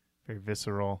vivid, very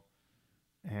visceral.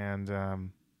 And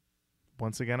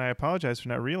once again, I apologize for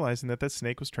not realizing that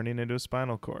snake was turning into a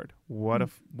spinal cord. What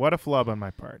a flub on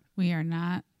my part. We are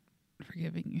not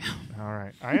forgiving you. All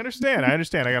right, I understand. I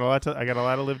got a lot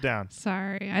to live down.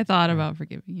 Sorry, I thought about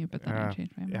forgiving you, but then I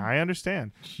changed my mind. Yeah, I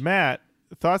understand. Matt,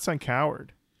 thoughts on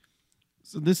Coward?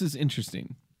 So this is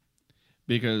interesting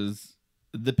because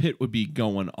the pit would be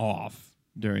going off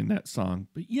during that song,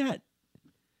 but yet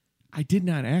I did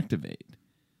not activate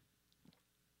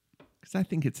because I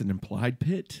think it's an implied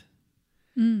pit.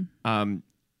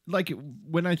 Like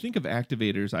when I think of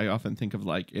activators, I often think of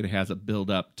like it has a build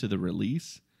up to the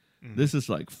release. This is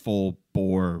like full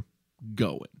bore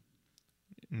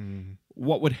going.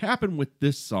 What would happen with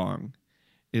this song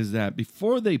is that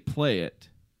before they play it,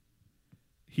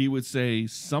 he would say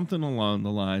something along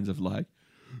the lines of like,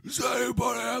 does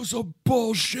anybody have some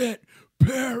bullshit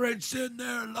parents in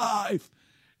their life?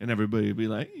 And everybody would be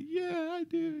like, yeah, I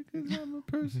do, because I'm a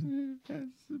person who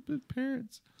has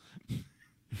parents.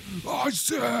 I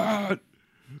said,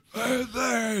 and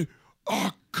they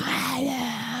are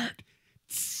coward.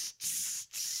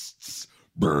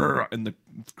 And the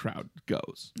crowd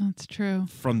goes. That's true.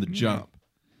 From the jump.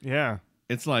 Yeah.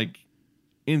 It's like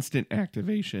instant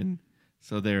activation.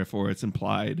 So therefore it's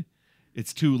implied.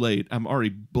 It's too late. I'm already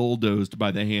bulldozed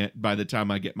by the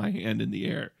time I get my hand in the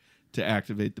air to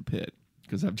activate the pit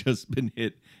because I've just been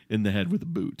hit in the head with a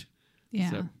boot.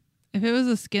 Yeah. So. If it was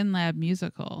a Skinlab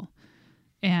musical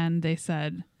and they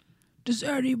said, does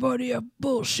anybody have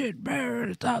bullshit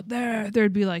parents out there?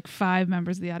 There'd be like 5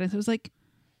 members of the audience. It was like,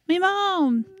 me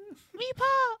mom, me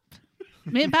pop,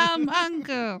 me pop,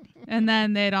 uncle. And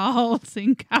then they'd all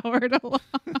sing Coward along.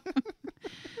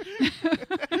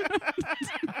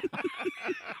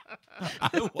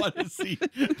 I want to see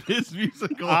this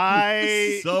musical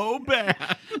so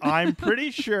bad. I'm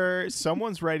pretty sure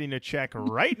someone's writing a check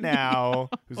right now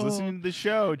who's listening to the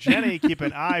show. Jenny, keep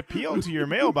an eye peeled to your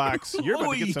mailbox. You're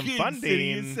about to get some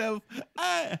funding. Yourself,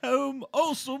 I home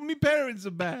also my parents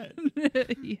are bad.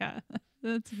 Yeah,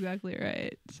 that's exactly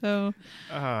right. So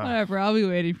whatever, I'll be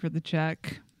waiting for the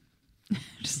check.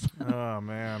 Oh,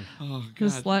 man. Oh, God.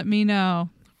 Just let me know.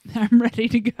 I'm ready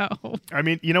to go. I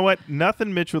mean, you know what?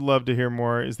 Nothing Mitch would love to hear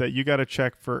more is that you got a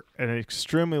check for an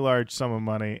extremely large sum of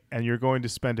money and you're going to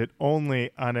spend it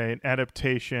only on an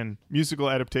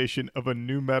musical adaptation of a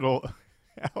new metal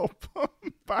album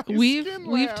by We've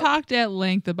Skinlab. talked at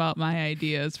length about my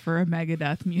ideas for a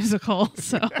Megadeth musical,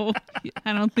 so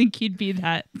I don't think you'd be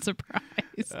that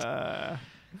surprised.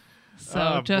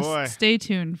 Boy. Stay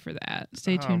tuned for that.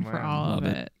 Stay tuned for man. all Love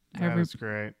of it. it. That is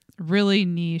great. Really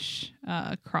niche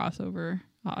crossover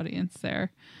audience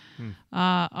there.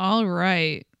 All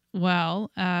right. Well,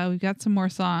 we've got some more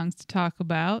songs to talk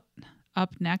about.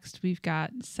 Up next, we've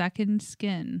got Second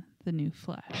Skin. the new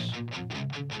flesh.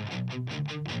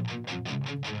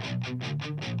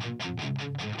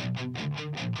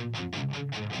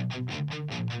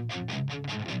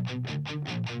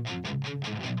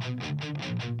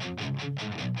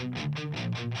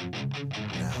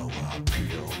 Now I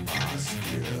peel my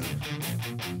skin.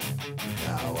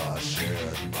 Now I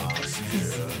shed my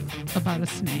skin. About a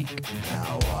snake.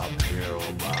 Now I peel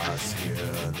my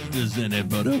skin. Does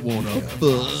anybody want to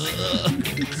fuck?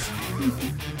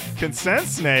 Consent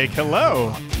snake,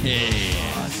 hello. Hey.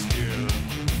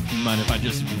 Mind if I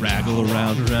just raggle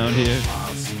around here?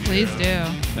 Please do.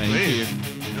 Thank Please. you.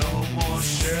 No more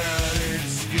shedding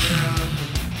skin.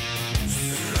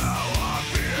 Now I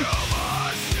peel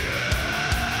my skin.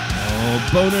 Oh,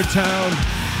 Boner Town.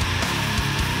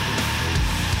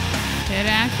 Get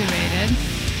activated.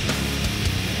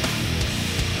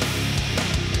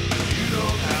 You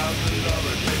don't have the love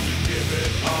it takes to give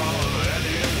it all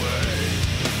anyway.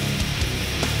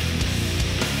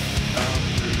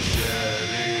 After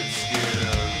shedding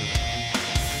skin,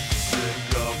 sick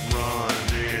of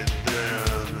running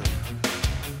thin.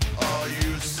 Are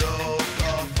you so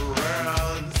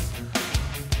friends?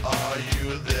 Are you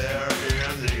there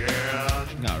in the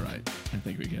end? All right. I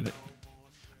think we get it.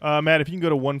 Matt, if you can go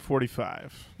to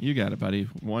 145. You got it, buddy.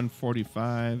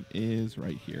 145 is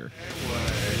right here.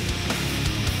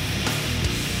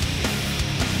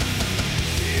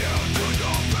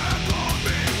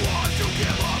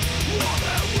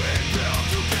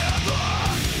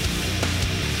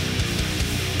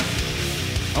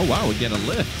 Oh, wow. We get a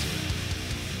lift.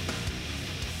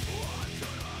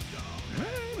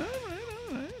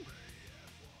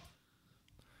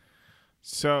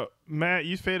 So, Matt,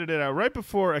 you faded it out right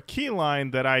before a key line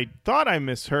that I thought I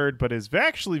misheard, but is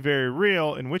actually very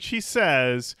real, in which he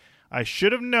says, I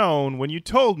should have known when you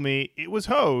told me it was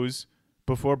hoes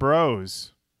before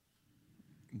bros.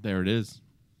 There it is.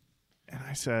 And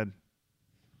I said,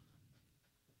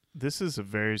 this is a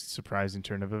very surprising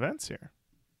turn of events here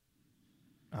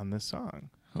on this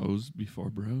song. Hoes before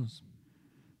bros.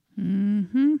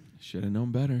 Mm-hmm. Should have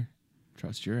known better.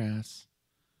 Trust your ass.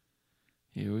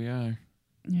 Here we are.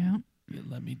 Yeah. You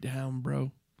let me down,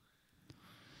 bro.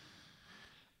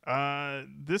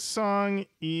 This song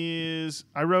is,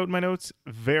 I wrote in my notes,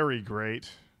 very great.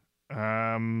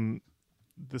 The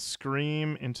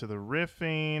scream into the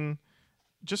riffing,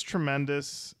 just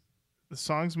tremendous. The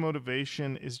song's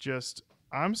motivation is just,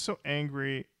 I'm so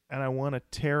angry and I want to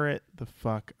tear it the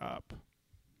fuck up.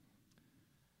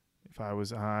 If I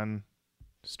was on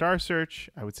Star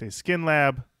Search, I would say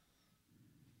Skinlab,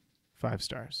 5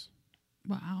 stars.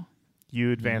 Wow.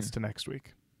 You advance to next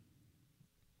week.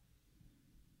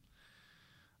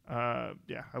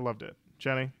 Yeah, I loved it.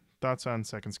 Jenny, thoughts on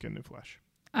Second Skin, New Flesh?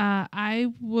 I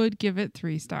would give it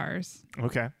 3 stars.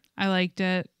 Okay. I liked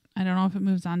it. I don't know if it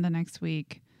moves on to next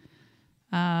week.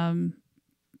 There's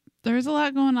a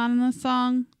lot going on in this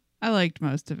song. I liked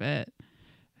most of it.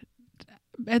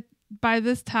 By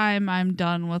this time, I'm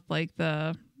done with like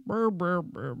the brr, brr,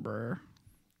 brr, brr,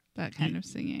 that kind of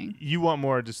singing. You want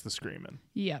more of just the screaming.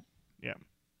 Yep. Yeah.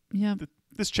 Yep.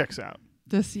 This checks out.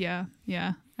 Yeah.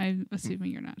 I'm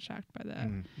assuming you're not shocked by that. Not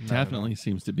at all. Definitely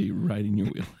seems to be right in your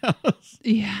wheelhouse.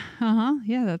 Yeah.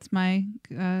 Yeah, that's my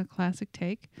classic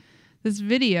take. This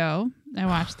video, I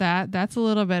watched that. That's a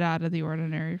little bit out of the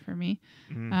ordinary for me.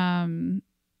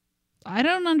 I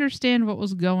don't understand what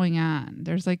was going on.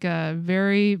 There's like a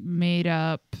very made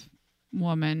up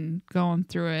woman going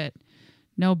through it.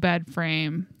 No bed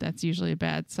frame. That's usually a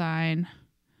bad sign.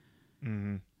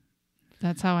 Mm-hmm.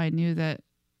 That's how I knew that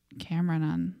Cameron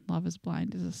on Love is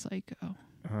Blind is a psycho.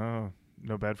 Oh,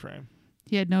 no bed frame.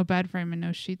 He had no bed frame and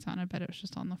no sheets on a bed. It was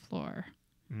just on the floor.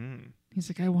 Mm. He's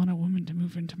like, I want a woman to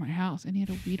move into my house. And he had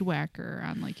a weed whacker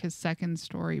on like his 2nd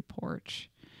story porch.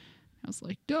 I was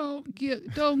like, don't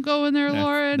go in there,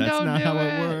 Lauren. That's don't not do how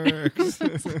it. it works.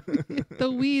 The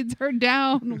weeds are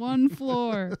down 1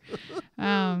 floor.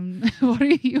 What are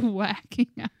you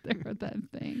whacking out there with that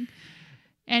thing?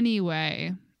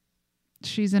 Anyway,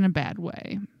 she's in a bad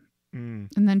way.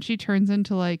 Mm. And then she turns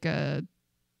into like a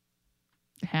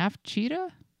half cheetah.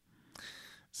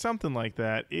 Something like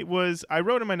that. I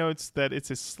wrote in my notes that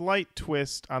it's a slight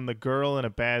twist on the girl in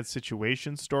a bad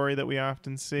situation story that we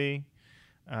often see.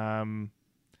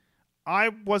 I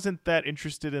wasn't that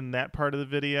interested in that part of the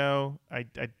video. I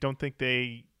don't think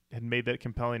they had made that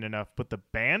compelling enough. But the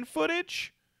band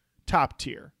footage, top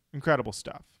tier. Incredible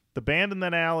stuff. The band in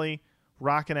that alley,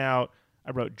 rocking out.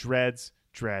 I wrote dreads,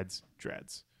 dreads,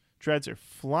 dreads. Dreads are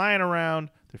flying around.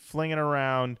 They're flinging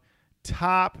around.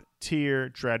 Top tier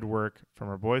dread work from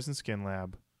our boys in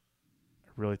Skinlab.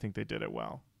 I really think they did it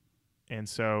well. And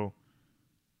so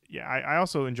yeah, I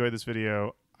also enjoyed this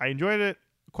video. I enjoyed it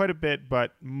quite a bit,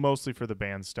 but mostly for the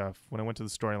band stuff. When I went to the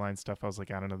storyline stuff, I was like,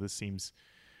 I don't know,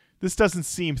 this doesn't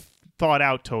seem thought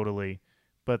out totally.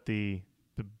 But the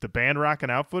band rocking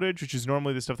out footage, which is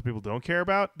normally the stuff that people don't care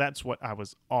about, that's what I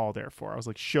was all there for. I was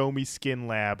like, show me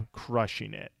Skinlab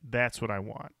crushing it. That's what I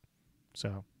want.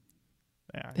 So,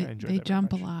 yeah, I enjoyed They that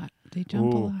jump a very much. lot. They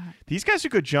jump a Ooh. lot. These guys are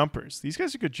good jumpers.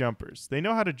 They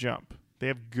know how to jump. They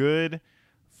have good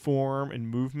form and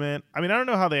movement. I mean, I don't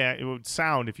know how it would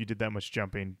sound if you did that much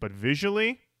jumping, but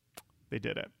visually, they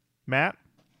did it. Matt?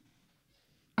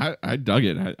 I dug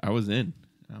it. I was in.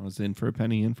 I was in for a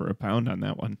penny, in for a pound on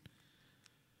that one.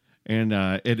 And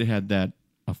it had that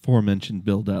aforementioned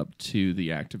build up to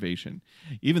the activation,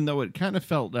 even though it kind of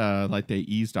felt like they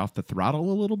eased off the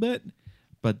throttle a little bit,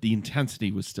 but the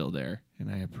intensity was still there, and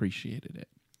I appreciated it.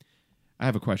 I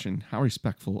have a question. How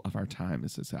respectful of our time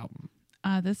is this album?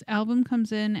 This album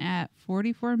comes in at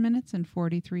 44 minutes and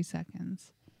 43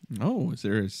 seconds. Oh, is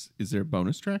there a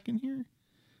bonus track in here?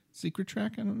 Secret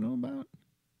track I don't know about?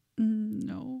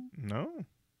 No. No.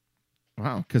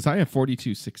 Wow, because I have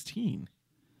 42:16.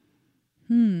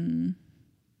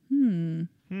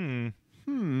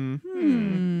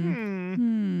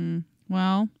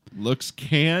 Well, Looks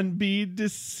can be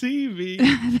deceiving.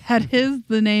 that is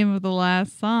the name of the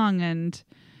last song, and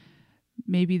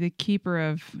maybe the keeper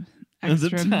of The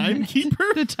extra minutes.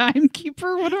 timekeeper? The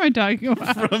timekeeper? What am I talking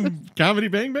about? From Comedy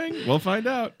Bang Bang? We'll find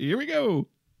out. Here we go.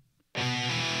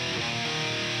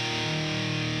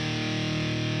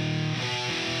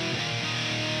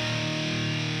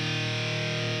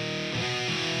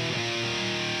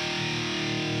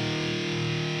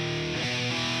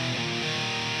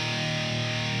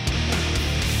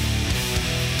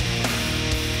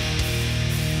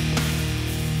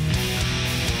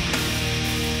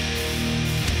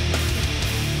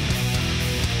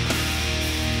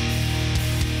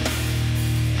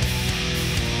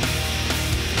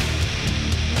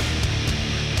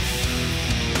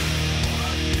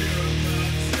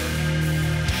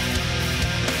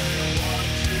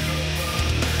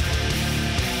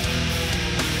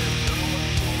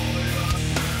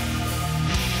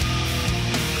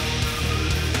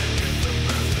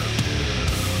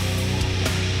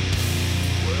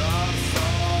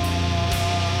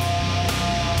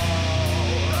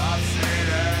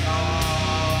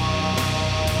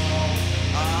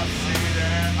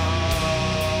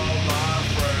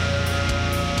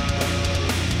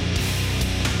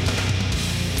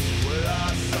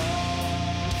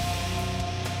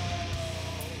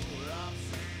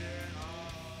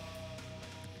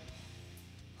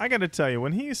 I got to tell you,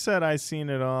 when he said I seen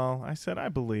it all, I said, I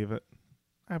believe it.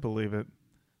 I believe it.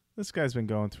 This guy's been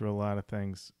going through a lot of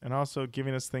things and also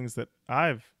giving us things that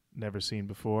I've never seen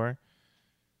before.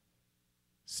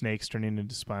 Snakes turning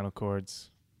into spinal cords.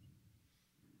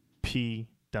 Pee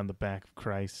down the back of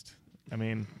Christ. I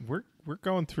mean, we're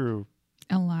going through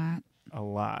A lot. a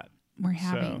lot. We're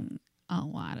having a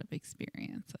lot of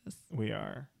experiences. We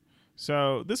are.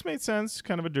 So this made sense.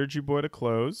 Kind of a dirgy boy to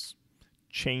close.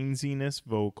 Chainsiness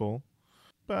vocal.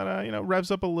 But,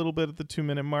 revs up a little bit at the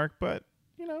 2-minute mark. But,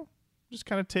 just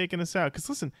kind of taking us out. Because,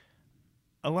 listen,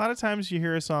 a lot of times you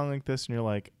hear a song like this and you're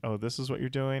like, oh, this is what you're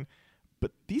doing.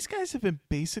 But these guys have been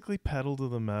basically pedal to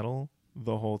the metal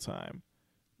the whole time.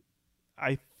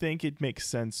 I think it makes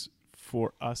sense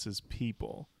for us as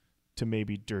people to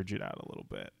maybe dirge it out a little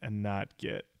bit and not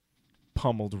get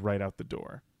pummeled right out the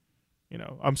door.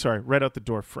 I'm sorry, right out the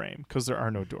door frame, because there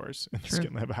are no doors in the True.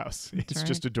 Skinlab house. It's right.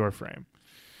 just a door frame.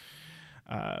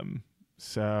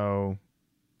 So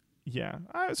yeah,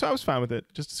 so I was fine with it.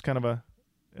 Just as kind of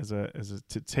as a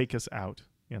to take us out.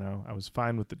 I was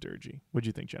fine with the dirgy. What'd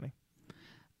you think, Jenny?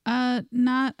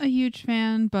 Not a huge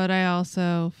fan, but I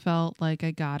also felt like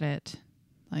I got it.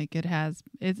 Like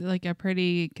it's like a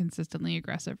pretty consistently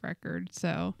aggressive record.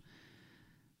 So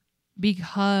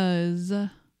because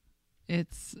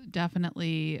it's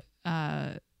definitely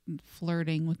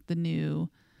flirting with the new,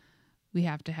 we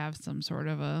have to have some sort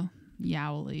of a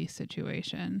yowly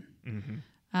situation.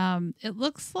 Mm-hmm. It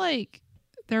looks like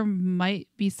there might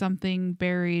be something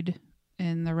buried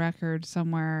in the record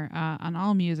somewhere. On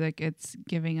All Music, it's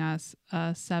giving us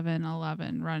a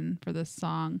 7-11 run for this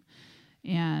song.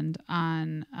 And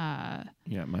on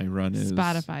Yeah, my run is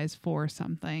Spotify's 4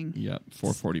 something. Yep,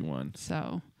 441.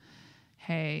 So,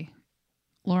 hey,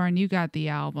 Lauren, you got the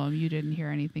album. You didn't hear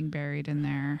anything buried in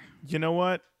there. You know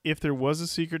what? If there was a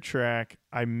secret track,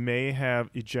 I may have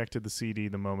ejected the CD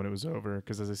the moment it was over,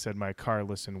 because as I said, my car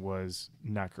listen was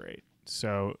not great.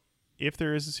 So if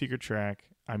there is a secret track,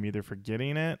 I'm either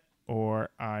forgetting it or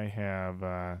I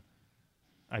have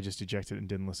I just ejected it and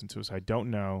didn't listen to it, so I don't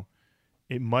know.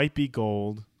 It might be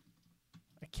gold.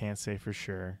 I can't say for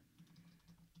sure.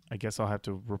 I guess I'll have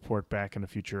to report back in a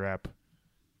future ep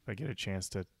if I get a chance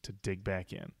to dig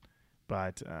back in.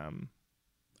 But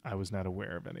I was not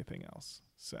aware of anything else.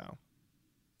 So,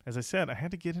 as I said, I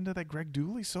had to get into that Greg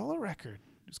Dooley solo record.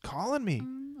 He was calling me.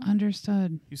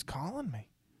 Understood. He was calling me.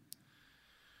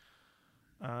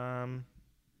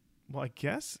 Well, I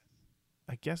guess,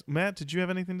 Matt, did you have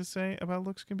anything to say about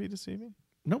Looks Can Be Deceiving?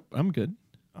 Nope, I'm good.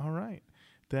 All right.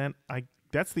 Then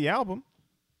that's the album.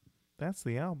 That's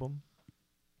the album.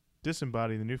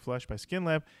 Disembody, the New Flesh by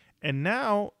Skinlab. And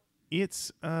now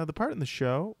it's the part in the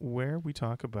show where we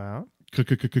talk about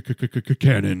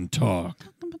Canon talk.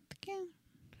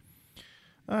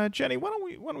 Jenny, why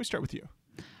don't we start with you?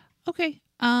 Okay.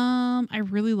 I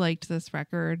really liked this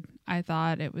record. I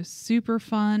thought it was super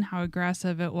fun, how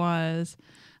aggressive it was.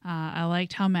 I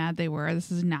liked how mad they were.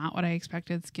 This is not what I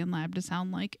expected Skinlab to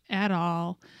sound like at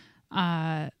all.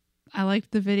 I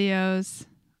liked the videos.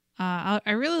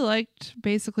 I really liked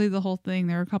basically the whole thing.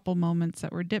 There were a couple moments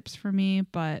that were dips for me,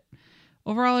 but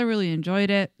overall I really enjoyed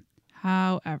it.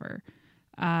 However,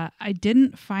 I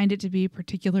didn't find it to be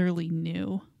particularly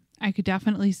new. I could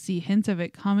definitely see hints of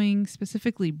it coming.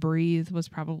 Specifically, Breathe was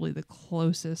probably the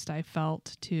closest I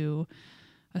felt to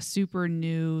a super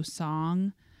new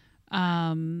song.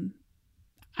 I'm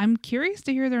curious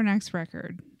to hear their next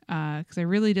record because I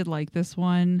really did like this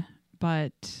one,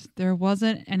 but there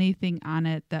wasn't anything on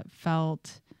it that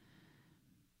felt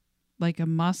like a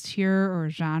must hear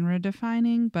or genre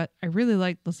defining, but I really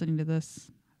liked listening to this.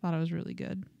 I thought it was really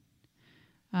good.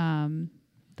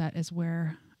 That is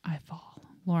where I fall.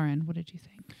 Lauren, what did you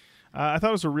think? I thought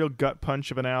it was a real gut punch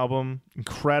of an album,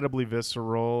 incredibly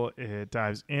visceral. It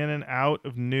dives in and out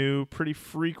of new pretty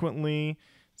frequently.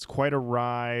 It's quite a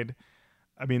ride.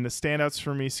 I mean, the standouts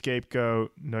for me,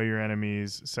 Scapegoat, Know Your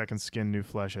Enemies, Second Skin, New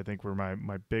Flesh, I think were my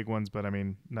big ones. But, I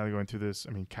mean, now going through this,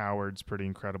 I mean, Coward's pretty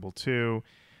incredible too.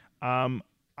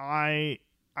 I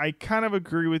kind of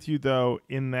agree with you, though,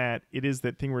 in that it is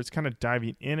that thing where it's kind of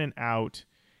diving in and out,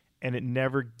 and it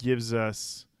never gives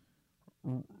us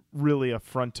really a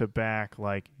front to back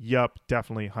like, yup,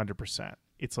 definitely 100%.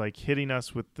 It's like hitting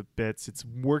us with the bits. It's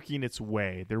working its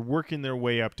way. They're working their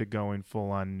way up to going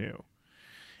full on new.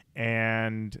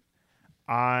 And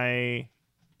I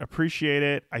appreciate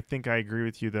it. I think I agree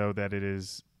with you, though, that it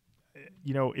is,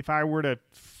 if I were to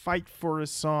fight for a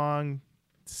song,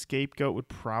 Scapegoat would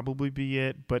probably be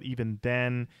it. But even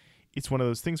then, it's one of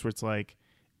those things where it's like,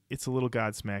 it's a little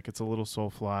Godsmack. It's a little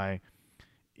Soulfly.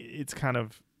 It's kind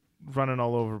of running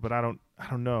all over, but I don't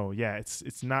know. Yeah,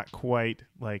 it's not quite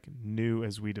like new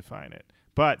as we define it,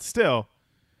 but still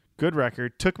good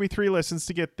record. Took me 3 listens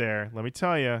to get there. Let me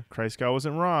tell you, Christ God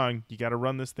wasn't wrong. You got to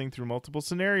run this thing through multiple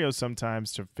scenarios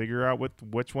sometimes to figure out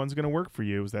which one's going to work for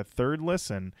you. It was that 3rd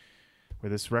listen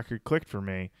where this record clicked for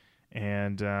me,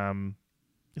 and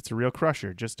it's a real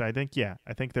crusher. I think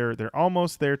they're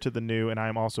almost there to the new, and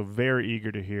I'm also very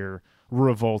eager to hear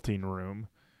Revolting Room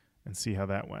and see how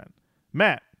that went.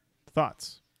 Matt,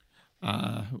 thoughts?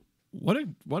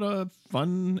 What a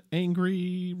fun,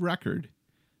 angry record.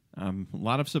 A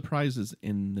lot of surprises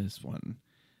in this one.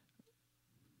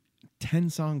 10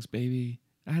 songs, baby.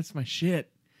 That's my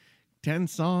shit. 10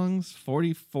 songs,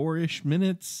 44-ish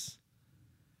minutes.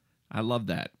 I love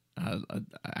that.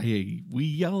 We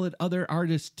yell at other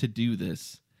artists to do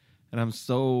this, and I'm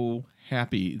so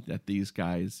happy that these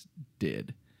guys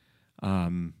did.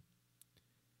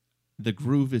 The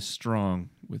groove is strong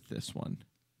with this one.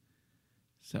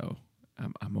 So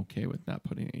I'm okay with not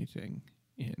putting anything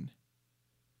in.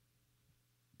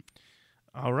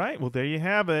 All right. Well, there you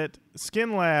have it.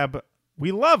 Skinlab,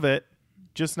 we love it,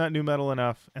 just not new metal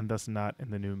enough, and thus not in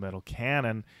the new metal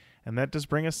canon. And that does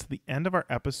bring us to the end of our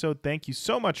episode. Thank you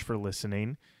so much for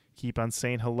listening. Keep on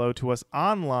saying hello to us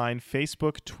online,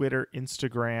 Facebook, Twitter,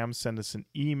 Instagram. Send us an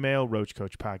email,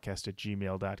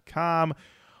 roachcoachpodcast@gmail.com.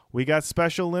 We got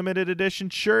special limited edition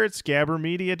shirts,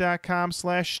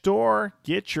 gabbermedia.com/store.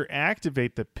 Get your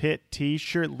Activate the Pit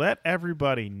t-shirt. Let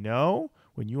everybody know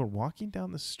when you are walking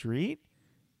down the street,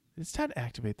 it's time to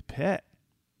activate the pit.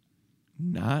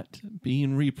 Not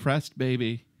being repressed,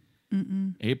 baby.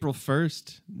 Mm-mm. April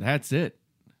 1st, that's it.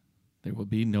 There will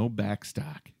be no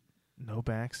backstock. No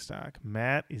backstock.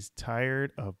 Matt is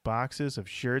tired of boxes of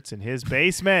shirts in his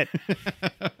basement.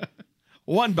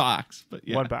 One box, but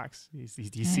yeah. One box. He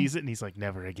sees it and he's like,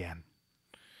 never again.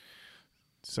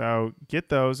 So get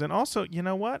those. And also, you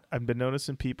know what? I've been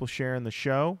noticing people sharing the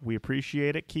show. We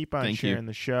appreciate it. Keep on sharing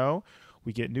the show.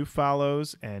 We get new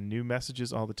follows and new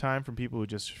messages all the time from people who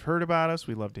just heard about us.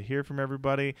 We love to hear from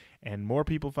everybody, and more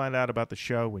people find out about the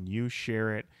show when you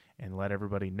share it and let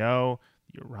everybody know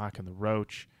you're rocking the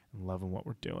roach and loving what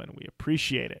we're doing. We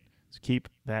appreciate it. So keep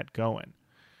that going.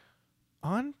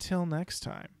 Until next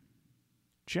time,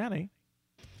 Jenny,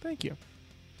 thank you.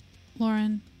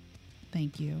 Lauren,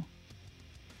 thank you.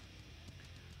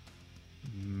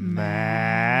 Matt,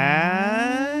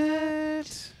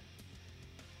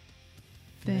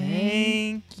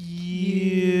 thank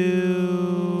you.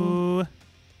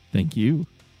 Thank you.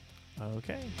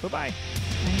 Okay, bye-bye.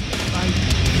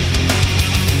 Bye.